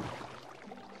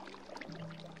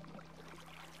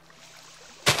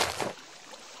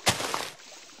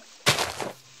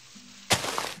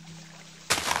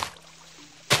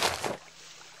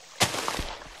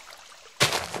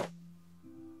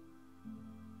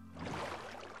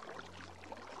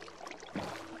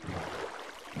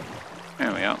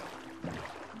 There we go.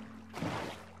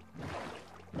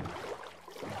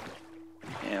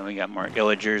 Yeah, we got more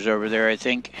villagers over there, I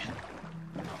think.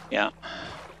 Yeah.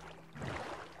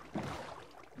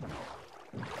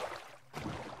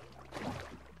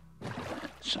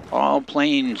 It's all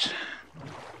plains.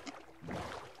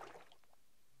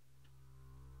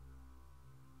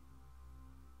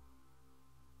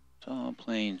 It's all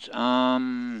plains.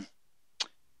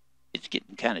 It's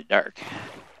getting kind of dark.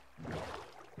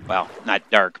 Well, not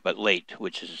dark, but late,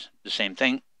 which is the same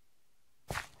thing.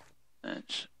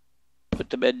 Let's put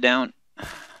the bed down.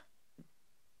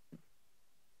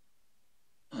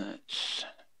 Let's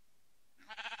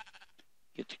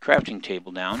get the crafting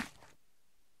table down.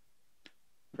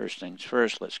 First things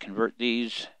first, let's convert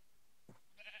these.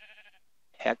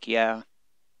 Heck yeah.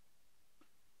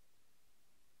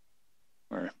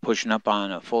 We're pushing up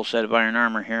on a full set of iron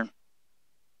armor here.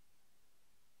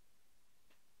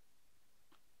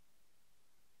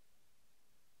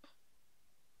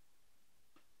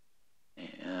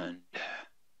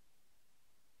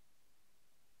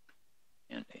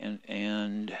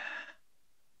 And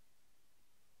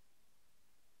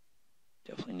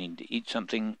definitely need to eat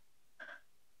something.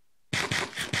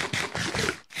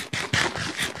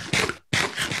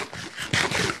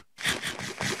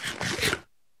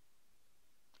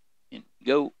 And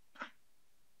go.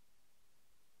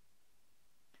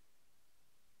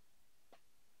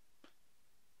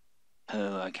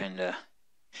 Oh, I kind of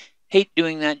hate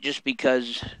doing that just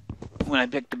because when I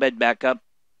pick the bed back up,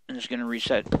 I'm just going to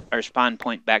reset our spawn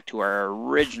point back to our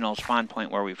original spawn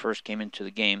point where we first came into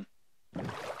the game.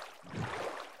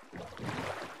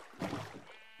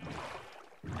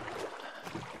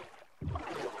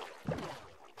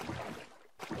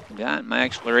 Got my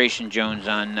exploration Jones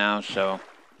on now, so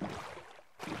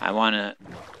I want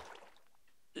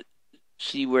to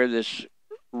see where this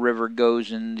river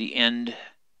goes in the end.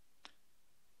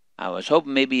 I was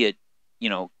hoping maybe it,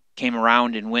 came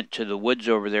around and went to the woods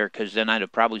over there, because then I'd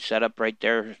have probably set up right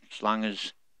there, as long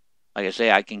as, like I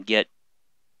say, I can get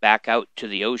back out to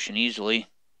the ocean easily.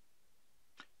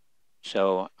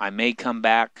 So I may come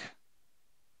back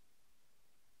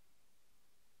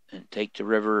and take the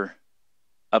river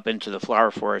up into the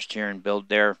flower forest here and build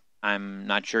there. I'm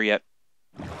not sure yet.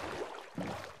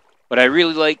 What I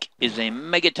really like is a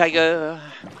mega taiga.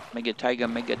 Mega taiga,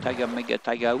 mega taiga, mega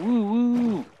taiga. Woo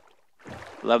woo.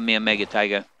 Love me a mega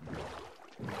taiga.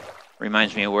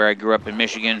 Reminds me of where I grew up in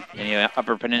Michigan, in the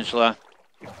Upper Peninsula.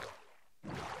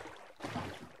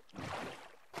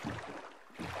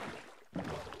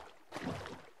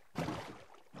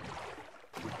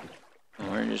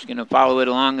 We're just going to follow it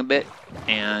along a bit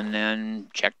and then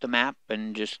check the map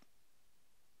and just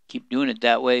keep doing it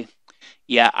that way.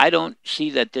 Yeah, I don't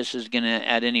see that this is going to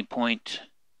at any point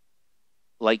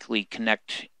likely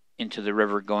connect into the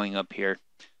river going up here.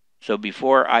 So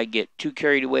before I get too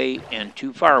carried away and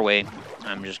too far away,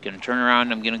 I'm just going to turn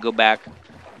around. I'm going to go back.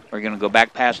 We're going to go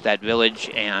back past that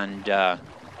village and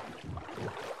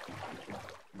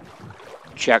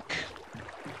check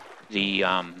the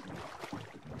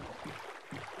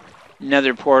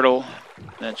nether portal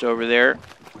that's over there.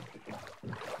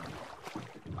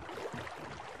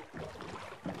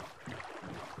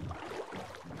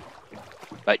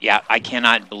 But yeah, I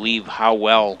cannot believe how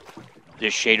well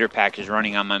this shader pack is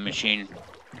running on my machine.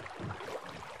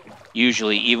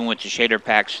 Usually, even with the shader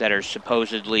packs that are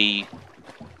supposedly,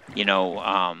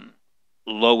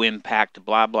 low impact,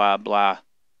 blah, blah, blah,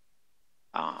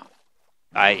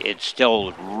 it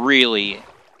still really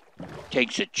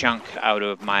takes a chunk out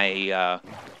of my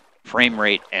frame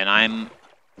rate, and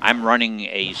I'm running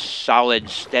a solid,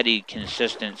 steady,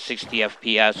 consistent 60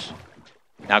 FPS.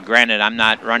 Now, granted, I'm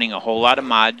not running a whole lot of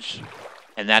mods,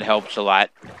 and that helps a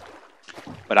lot.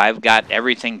 But I've got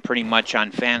everything pretty much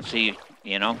on fancy,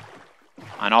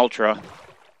 on ultra.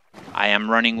 I am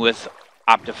running with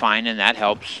Optifine, and that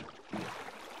helps.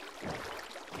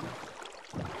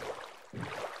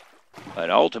 But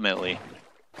ultimately,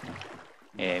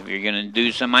 if you're going to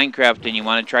do some Minecraft and you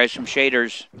want to try some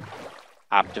shaders,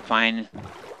 Optifine,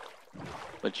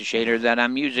 what's the shader that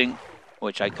I'm using,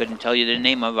 which I couldn't tell you the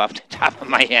name of off the top of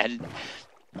my head.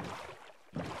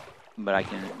 But I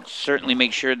can certainly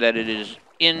make sure that it is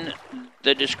in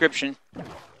the description.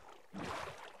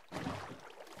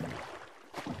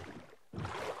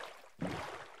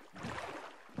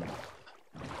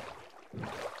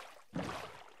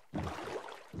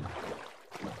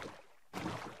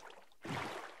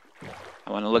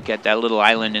 I want to look at that little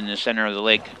island in the center of the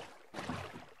lake.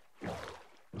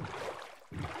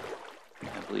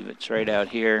 I believe it's right out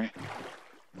here.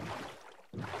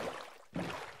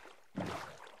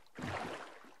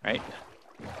 Right?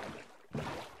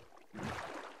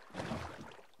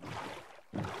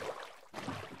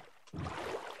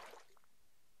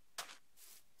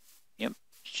 Yep,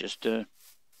 it's just a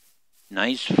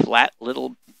nice flat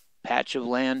little patch of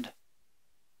land.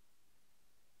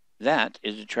 That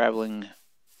is a traveling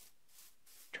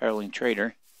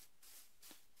trader.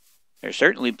 There's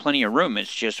certainly plenty of room.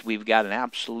 It's just we've got an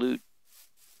absolute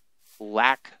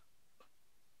lack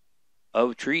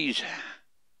of trees.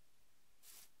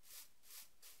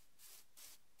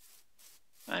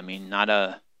 I mean, not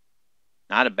a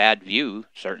bad view,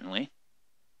 certainly.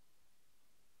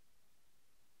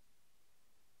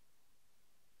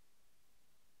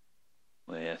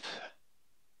 With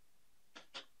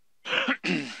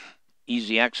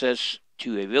easy access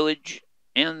to a village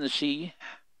and the sea.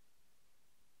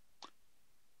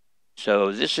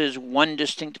 So this is one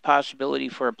distinct possibility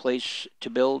for a place to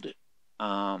build.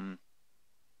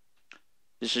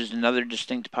 This is another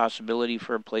distinct possibility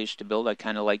for a place to build. I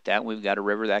kind of like that. We've got a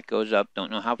river that goes up.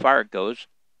 Don't know how far it goes,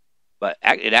 but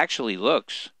it actually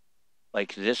looks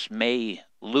like this may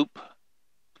loop.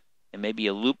 It may be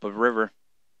a loop of river.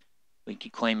 We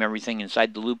could claim everything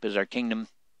inside the loop as our kingdom.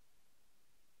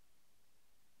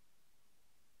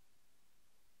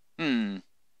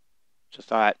 It's a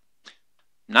thought.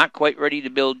 Not quite ready to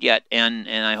build yet, and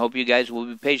I hope you guys will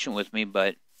be patient with me,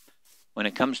 but when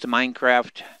it comes to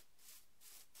Minecraft,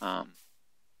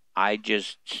 I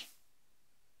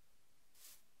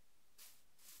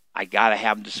gotta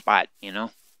have the spot, you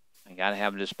know? I gotta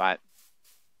have the spot.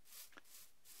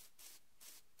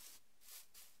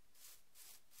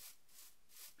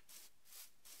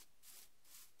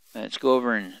 Let's go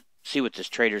over and see what this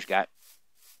trader's got.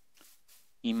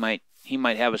 He might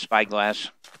have a spyglass.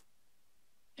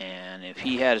 And if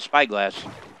he had a spyglass,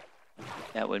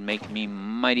 that would make me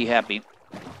mighty happy.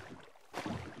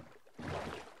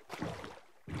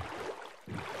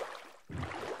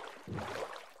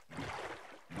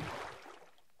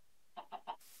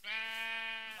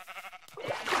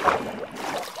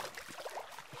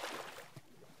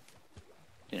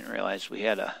 Didn't realize we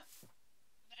had a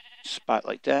spot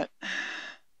like that.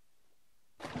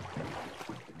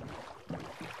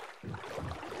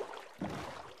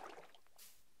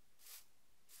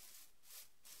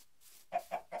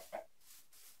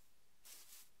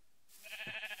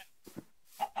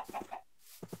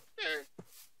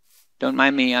 Don't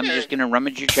mind me, I'm just gonna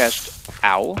rummage your chest.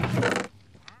 Ow.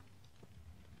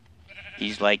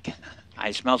 He's like,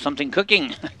 I smell something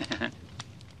cooking.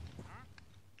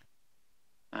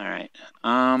 Alright.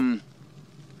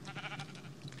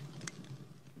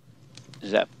 Is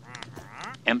that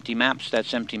empty maps?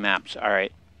 That's empty maps.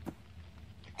 Alright.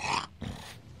 I'm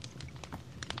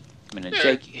gonna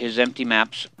take his empty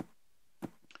maps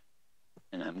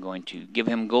and I'm going to give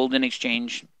him gold in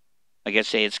exchange. Like I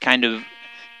say, it's kind of...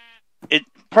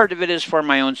 part of it is for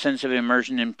my own sense of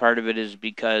immersion, and part of it is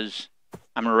because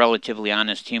I'm a relatively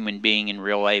honest human being in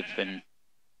real life, and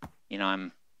you know,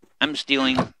 I'm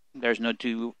stealing. There's no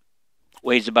two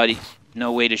ways about it.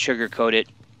 No way to sugarcoat it.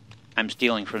 I'm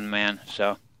stealing from the man.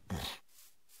 So,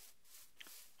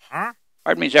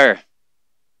 pardon me, sir.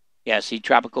 Yeah, see,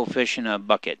 tropical fish in a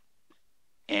bucket,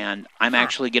 and I'm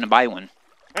actually going to buy one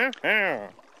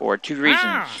for two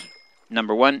reasons.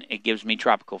 Number one, it gives me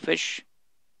tropical fish.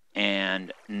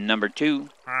 And number two,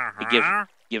 it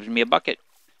gives me a bucket.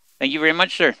 Thank you very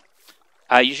much, sir.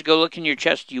 You should go look in your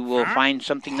chest. You will find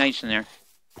something nice in there.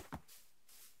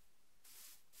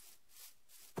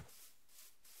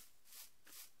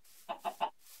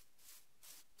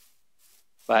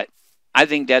 But I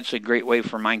think that's a great way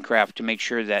for Minecraft to make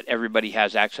sure that everybody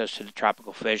has access to the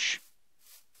tropical fish.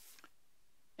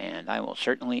 And I will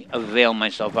certainly avail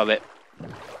myself of it.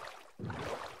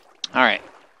 All right.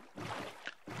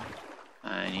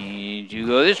 I need to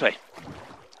go this way.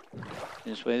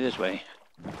 This way, this way.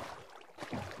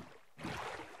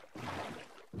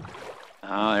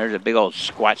 Oh, there's a big old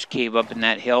squatch cave up in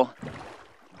that hill.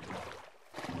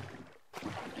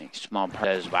 small part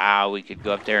says, wow, we could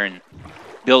go up there and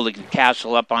build a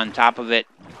castle up on top of it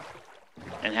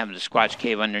and have the Squatch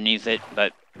Cave underneath it,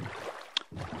 but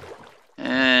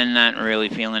not really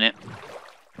feeling it.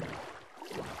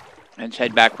 Let's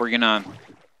head back. We're going to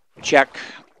check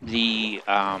the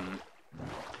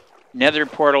nether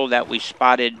portal that we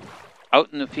spotted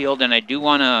out in the field, and I do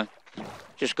want to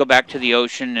just go back to the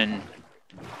ocean and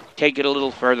take it a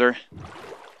little further.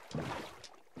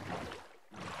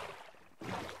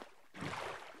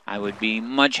 I would be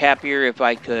much happier if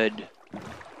I could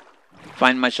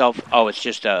find myself... Oh, it's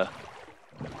just a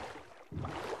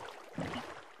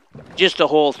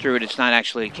hole through it. It's not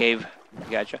actually a cave.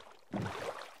 Gotcha.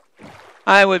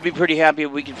 I would be pretty happy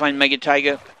if we could find Mega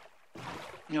Taiga.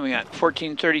 You know, we got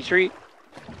 1433.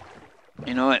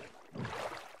 You know what?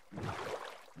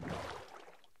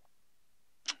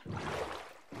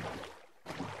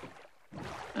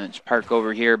 Let's park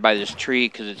over here by this tree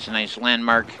because it's a nice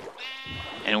landmark.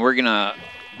 And we're going to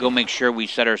go make sure we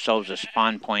set ourselves a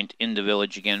spawn point in the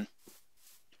village again.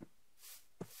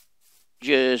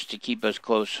 Just to keep us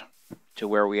close to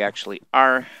where we actually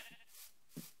are.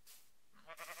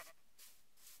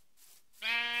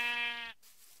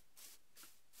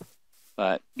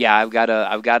 But yeah, I've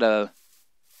gotta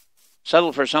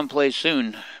settle for someplace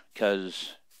soon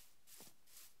because,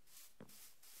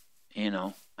 you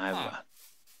know, I've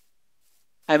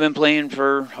been playing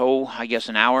for I guess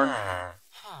an hour,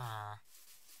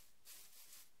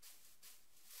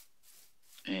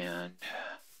 and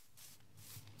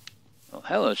well,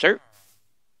 hello, sir.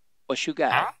 What you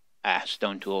got? Ah,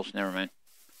 stone tools. Never mind.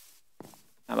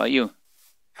 How about you?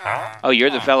 Oh,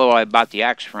 you're the fellow I bought the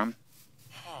axe from.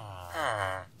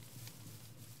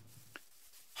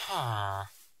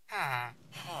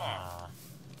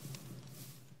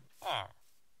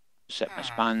 Set my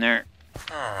spawn there.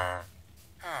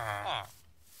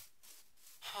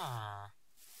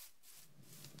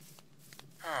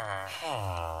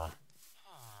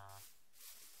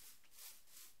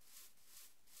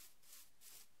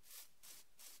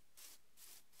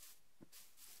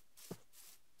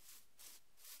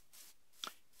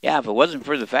 Yeah, if it wasn't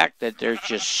for the fact that there's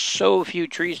just so few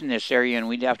trees in this area and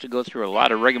we'd have to go through a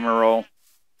lot of rigmarole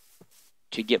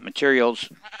to get materials,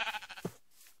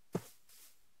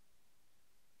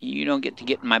 you don't get to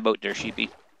get in my boat there,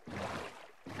 sheepy.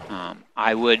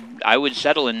 I would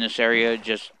settle in this area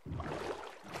just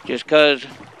cause.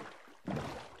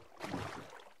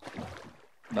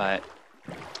 But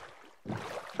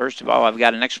first of all, I've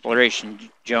got an exploration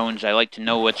Jones. I like to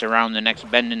know what's around the next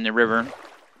bend in the river.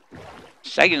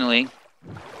 Secondly,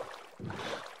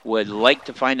 would like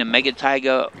to find a mega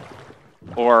taiga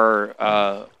or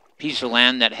a piece of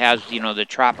land that has, you know, the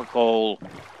tropical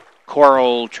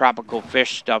coral, tropical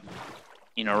fish stuff,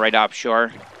 you know, right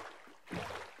offshore.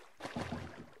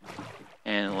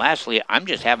 And lastly, I'm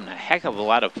just having a heck of a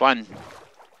lot of fun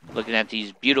looking at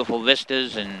these beautiful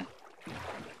vistas and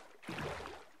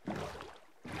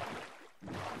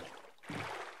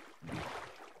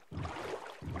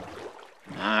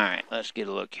alright, let's get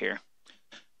a look here.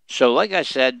 So like I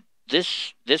said,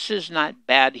 this is not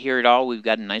bad here at all. We've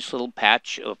got a nice little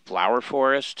patch of flower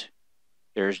forest.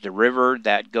 There's the river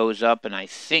that goes up and I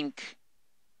think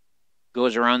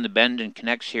goes around the bend and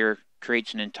connects here,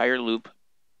 creates an entire loop.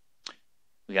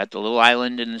 We got the little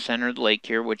island in the center of the lake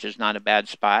here, which is not a bad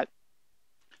spot.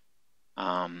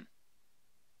 I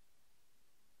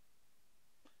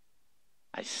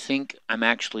think I'm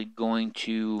actually going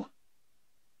to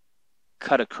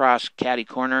cut across Catty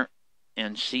Corner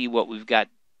and see what we've got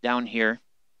down here.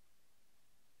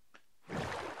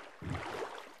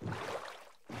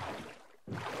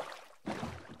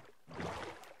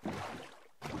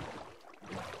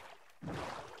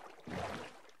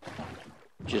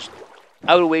 Just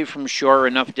out away from shore,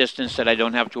 enough distance that I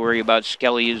don't have to worry about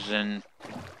skellies and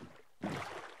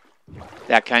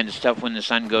that kind of stuff when the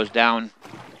sun goes down.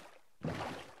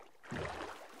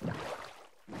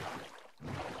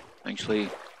 Actually,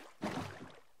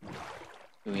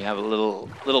 we have a little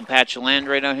patch of land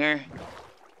right out here.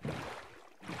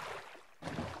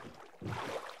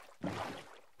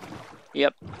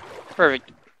 Yep,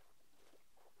 perfect.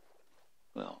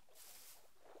 We'll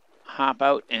hop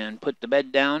out and put the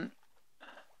bed down.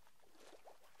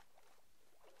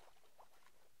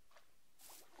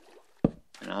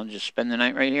 And I'll just spend the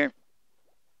night right here.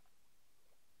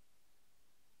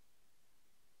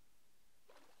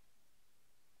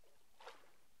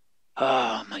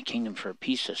 Oh, my kingdom for a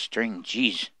piece of string.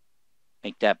 Jeez.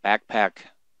 Make that backpack.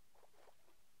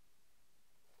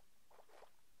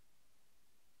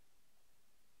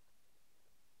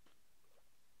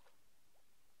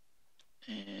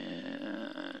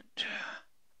 And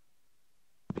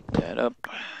Pick that up.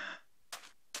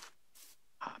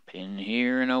 Hop in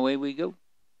here and away we go.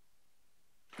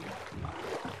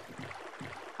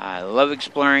 I love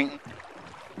exploring.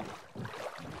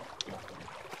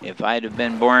 If I'd have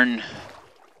been born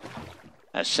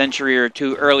a century or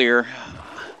two earlier,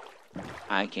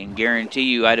 I can guarantee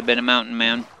you I'd have been a mountain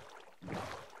man.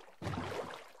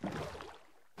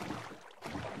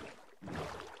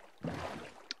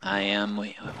 I am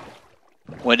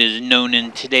what is known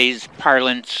in today's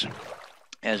parlance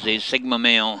as a Sigma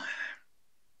male.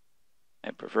 I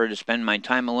prefer to spend my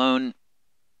time alone.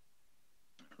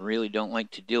 Really don't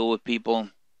like to deal with people.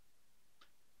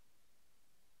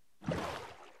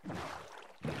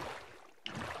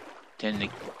 Tend to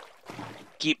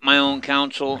keep my own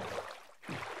counsel.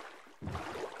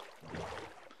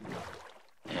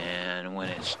 And when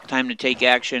it's time to take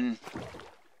action,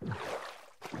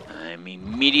 I'm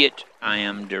immediate, I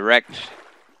am direct,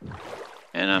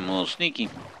 and I'm a little sneaky.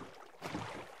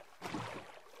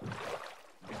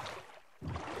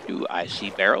 Do I see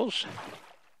barrels?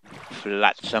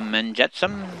 Flotsam and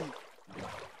jetsam.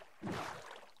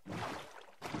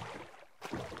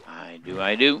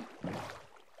 I do.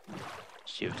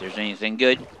 See if there's anything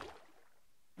good.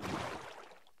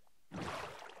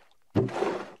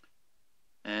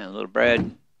 And a little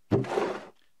bread.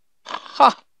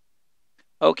 Ha!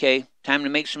 Okay, time to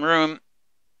make some room.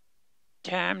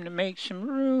 Time to make some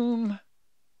room.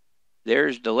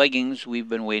 There's the leggings we've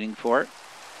been waiting for.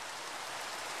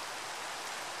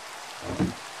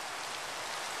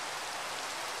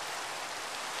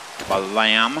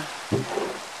 Lamb.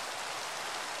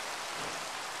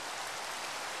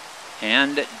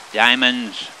 And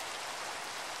diamonds.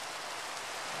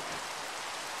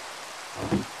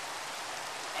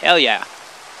 Hell yeah.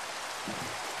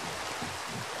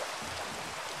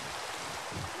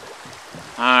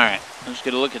 Alright, let's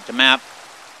get a look at the map.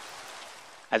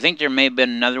 I think there may have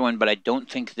been another one, but I don't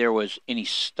think there was any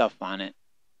stuff on it.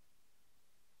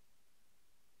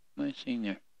 What am I seeing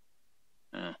there?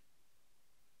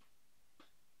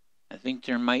 I think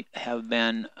there might have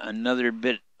been another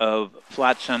bit of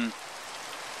flotsam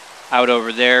out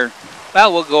over there.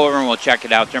 Well, we'll go over and we'll check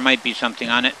it out. There might be something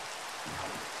on it.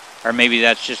 Or maybe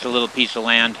that's just a little piece of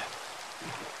land.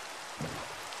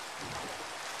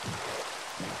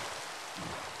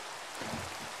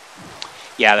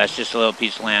 Yeah, that's just a little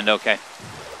piece of land. Okay.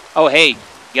 Oh, hey,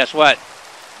 guess what?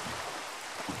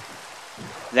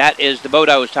 That is the boat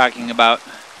I was talking about.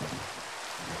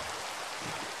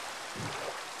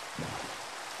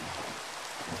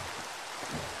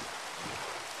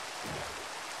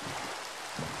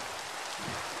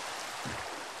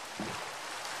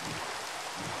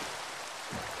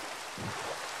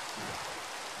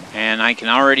 And I can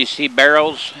already see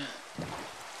barrels.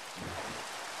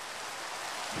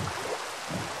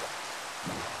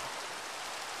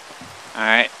 All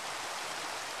right.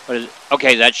 What is it?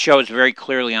 Okay, that shows very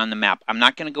clearly on the map. I'm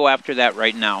not going to go after that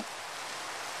right now.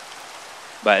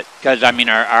 But, because, I mean,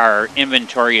 our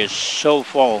inventory is so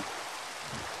full.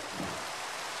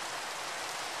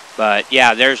 But,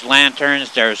 yeah, there's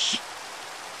lanterns. There's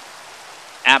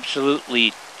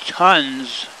absolutely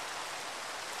tons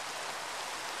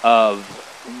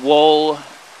of wool.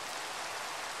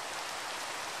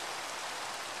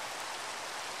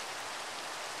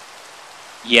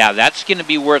 Yeah, that's going to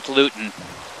be worth looting.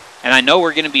 And I know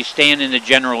we're going to be staying in the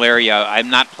general area. I'm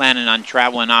not planning on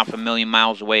traveling off a million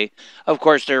miles away. Of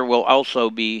course, there will also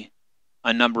be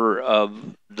a number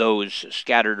of those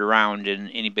scattered around in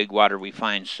any big water we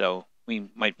find, so we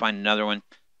might find another one.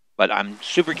 But I'm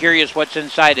super curious what's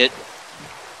inside it.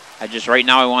 Right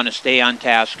now I want to stay on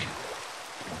task.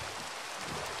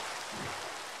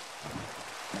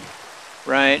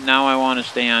 Right now I want to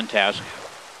stay on task.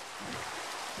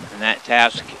 And that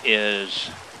task is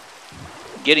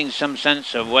getting some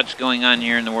sense of what's going on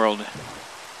here in the world.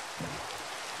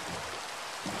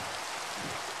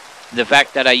 The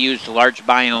fact that I used large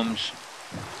biomes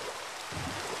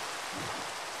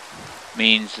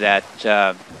means that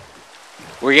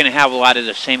we're going to have a lot of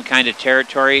the same kind of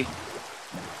territory.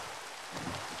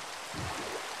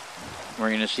 We're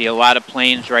going to see a lot of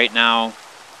plains right now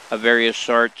of various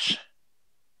sorts.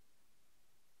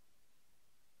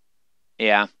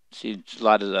 Yeah, see a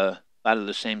lot of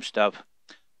the same stuff.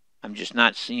 I'm just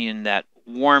not seeing that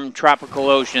warm tropical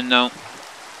ocean though,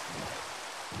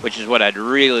 which is what I'd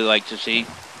really like to see.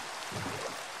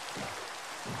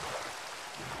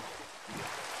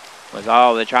 With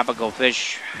all the tropical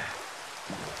fish.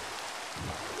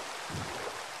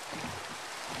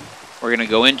 We're going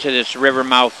to go into this river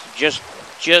mouth just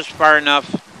far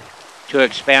enough to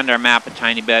expand our map a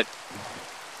tiny bit.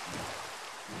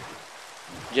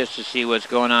 just to see what's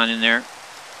going on in there.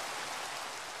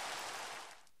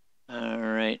 All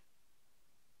right.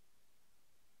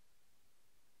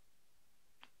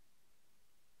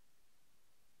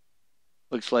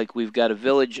 Looks like we've got a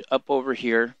village up over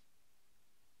here.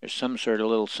 There's some sort of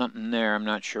little something there. I'm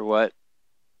not sure what.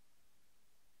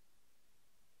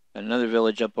 Another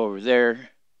village up over there.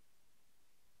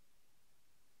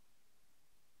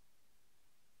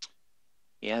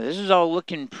 Yeah, this is all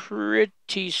looking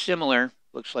pretty similar.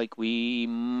 Looks like we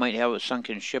might have a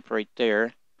sunken ship right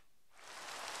there.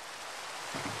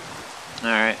 All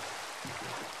right.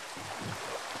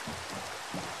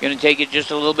 Gonna take it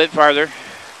just a little bit farther.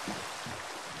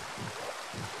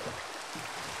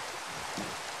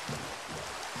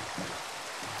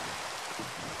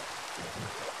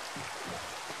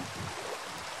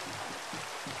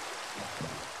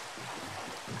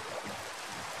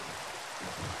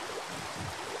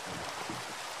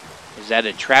 Is that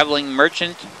a traveling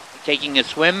merchant taking a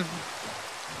swim?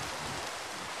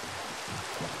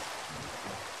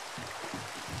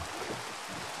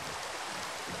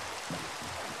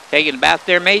 Taking a bath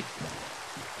there, mate?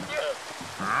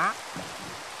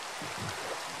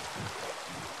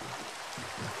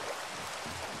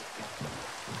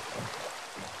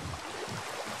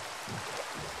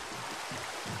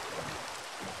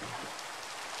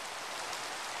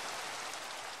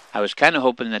 I was kind of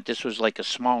hoping that this was like a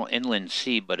small inland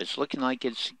sea, but it's looking like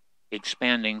it's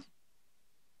expanding.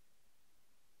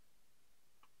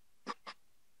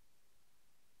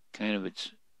 Kind of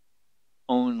its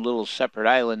own little separate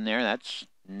island there. That's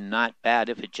not bad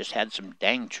if it just had some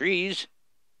dang trees.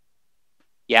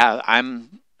 Yeah,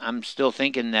 I'm still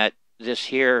thinking that this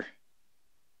here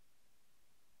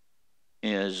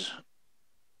is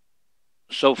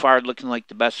so far looking like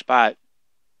the best spot.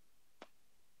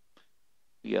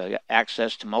 We got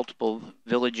access to multiple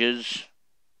villages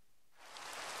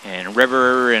and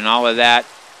river and all of that.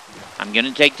 I'm going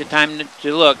to take the time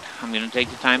to look. I'm going to take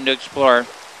the time to explore.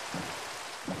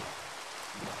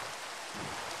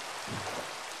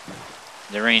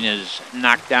 The rain has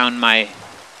knocked down my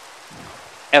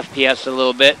FPS a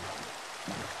little bit.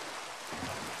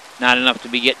 Not enough to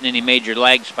be getting any major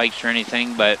lag spikes or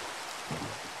anything, but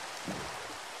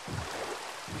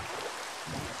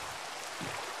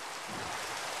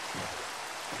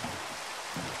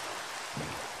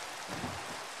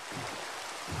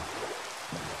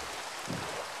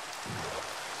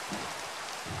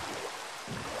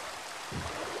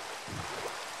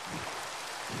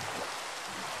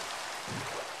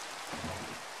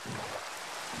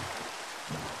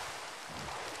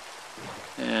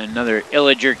another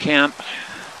illager camp.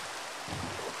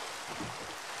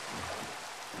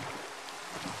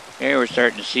 Here we're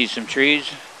starting to see some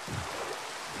trees.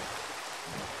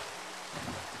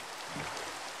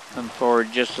 Come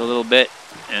forward just a little bit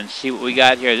and see what we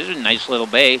got here. This is a nice little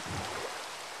bay.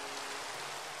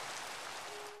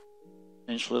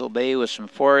 Nice little bay with some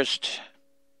forest.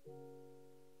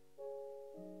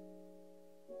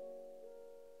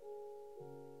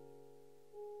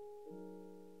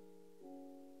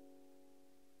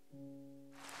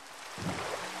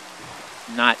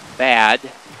 Not bad.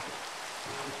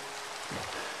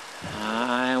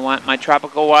 I want my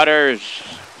tropical waters.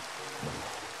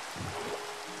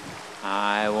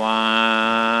 I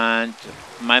want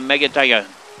my mega taiga.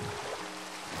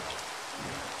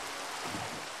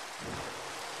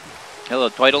 Hello,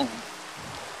 Twiddle.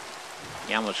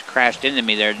 You almost crashed into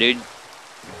me there, dude.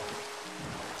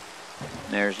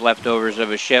 There's leftovers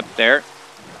of a ship there.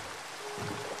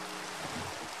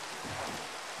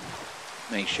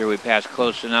 Make sure we pass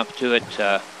close enough to it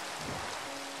to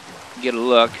get a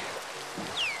look.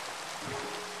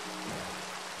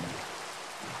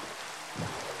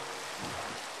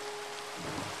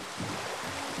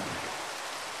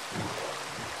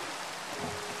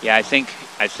 Yeah, I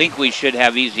think we should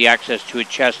have easy access to a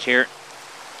chest here.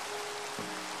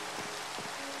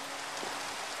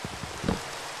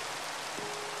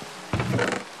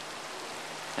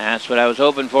 That's what I was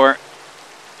hoping for.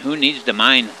 Who needs to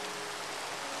mine?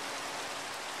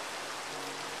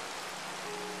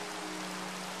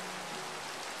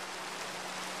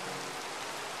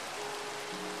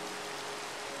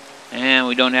 And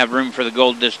we don't have room for the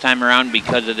gold this time around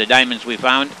because of the diamonds we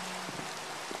found.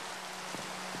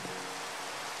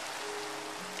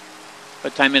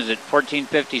 What time is it?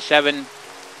 14:57.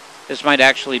 This might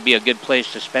actually be a good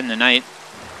place to spend the night.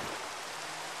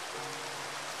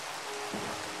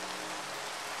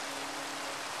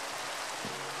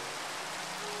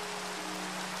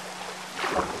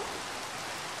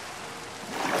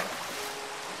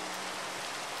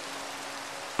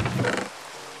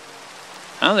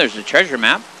 Oh, there's a treasure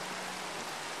map.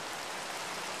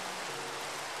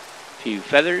 few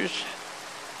feathers.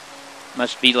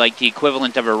 Must be like the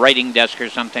equivalent of a writing desk or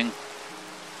something.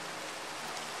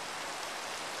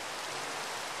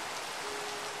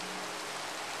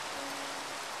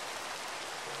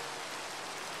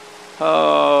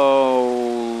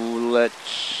 Oh,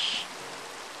 let's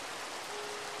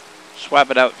swap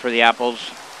it out for the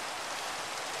apples.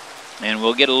 And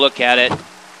we'll get a look at it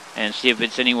and see if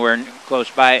it's anywhere close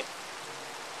by.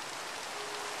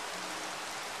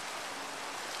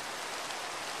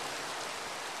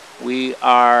 We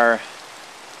are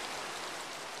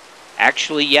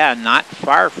actually, yeah, not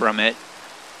far from it,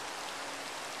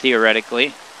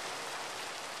 theoretically.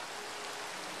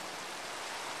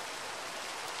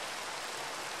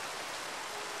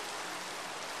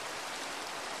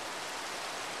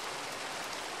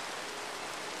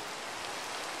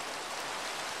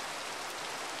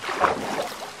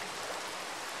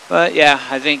 But yeah,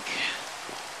 I think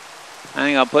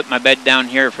I'll put my bed down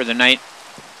here for the night.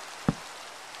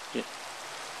 It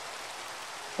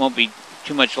won't be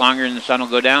too much longer and the sun will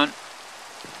go down.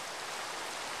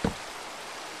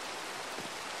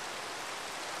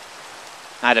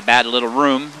 Not a bad little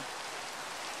room.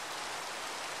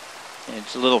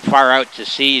 It's a little far out to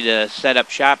sea to set up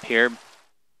shop here.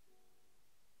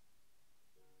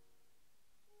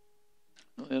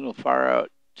 A little far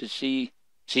out to see.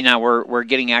 See, now we're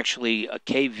getting actually a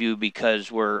cave view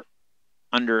because we're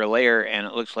under a layer, and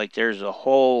it looks like there's a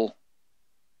whole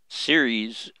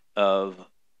series of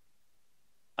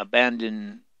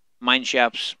abandoned mine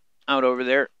shafts out over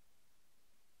there.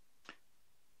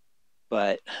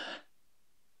 But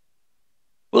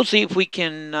we'll see if we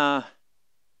can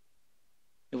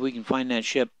find that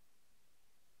ship.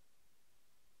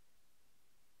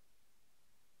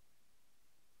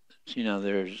 See, now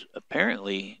there's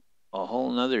apparently a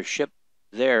whole nother ship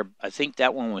there. I think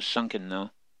that one was sunken,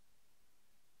 though.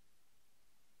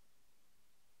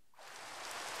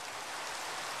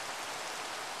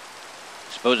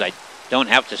 Suppose I don't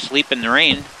have to sleep in the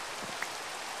rain.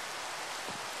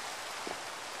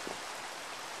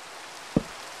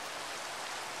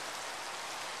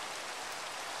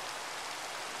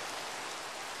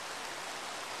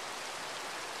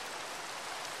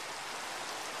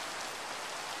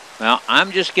 Well,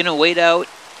 I'm just going to wait out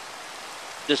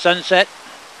the sunset,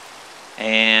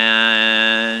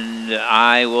 and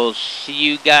I will see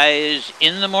you guys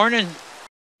in the morning.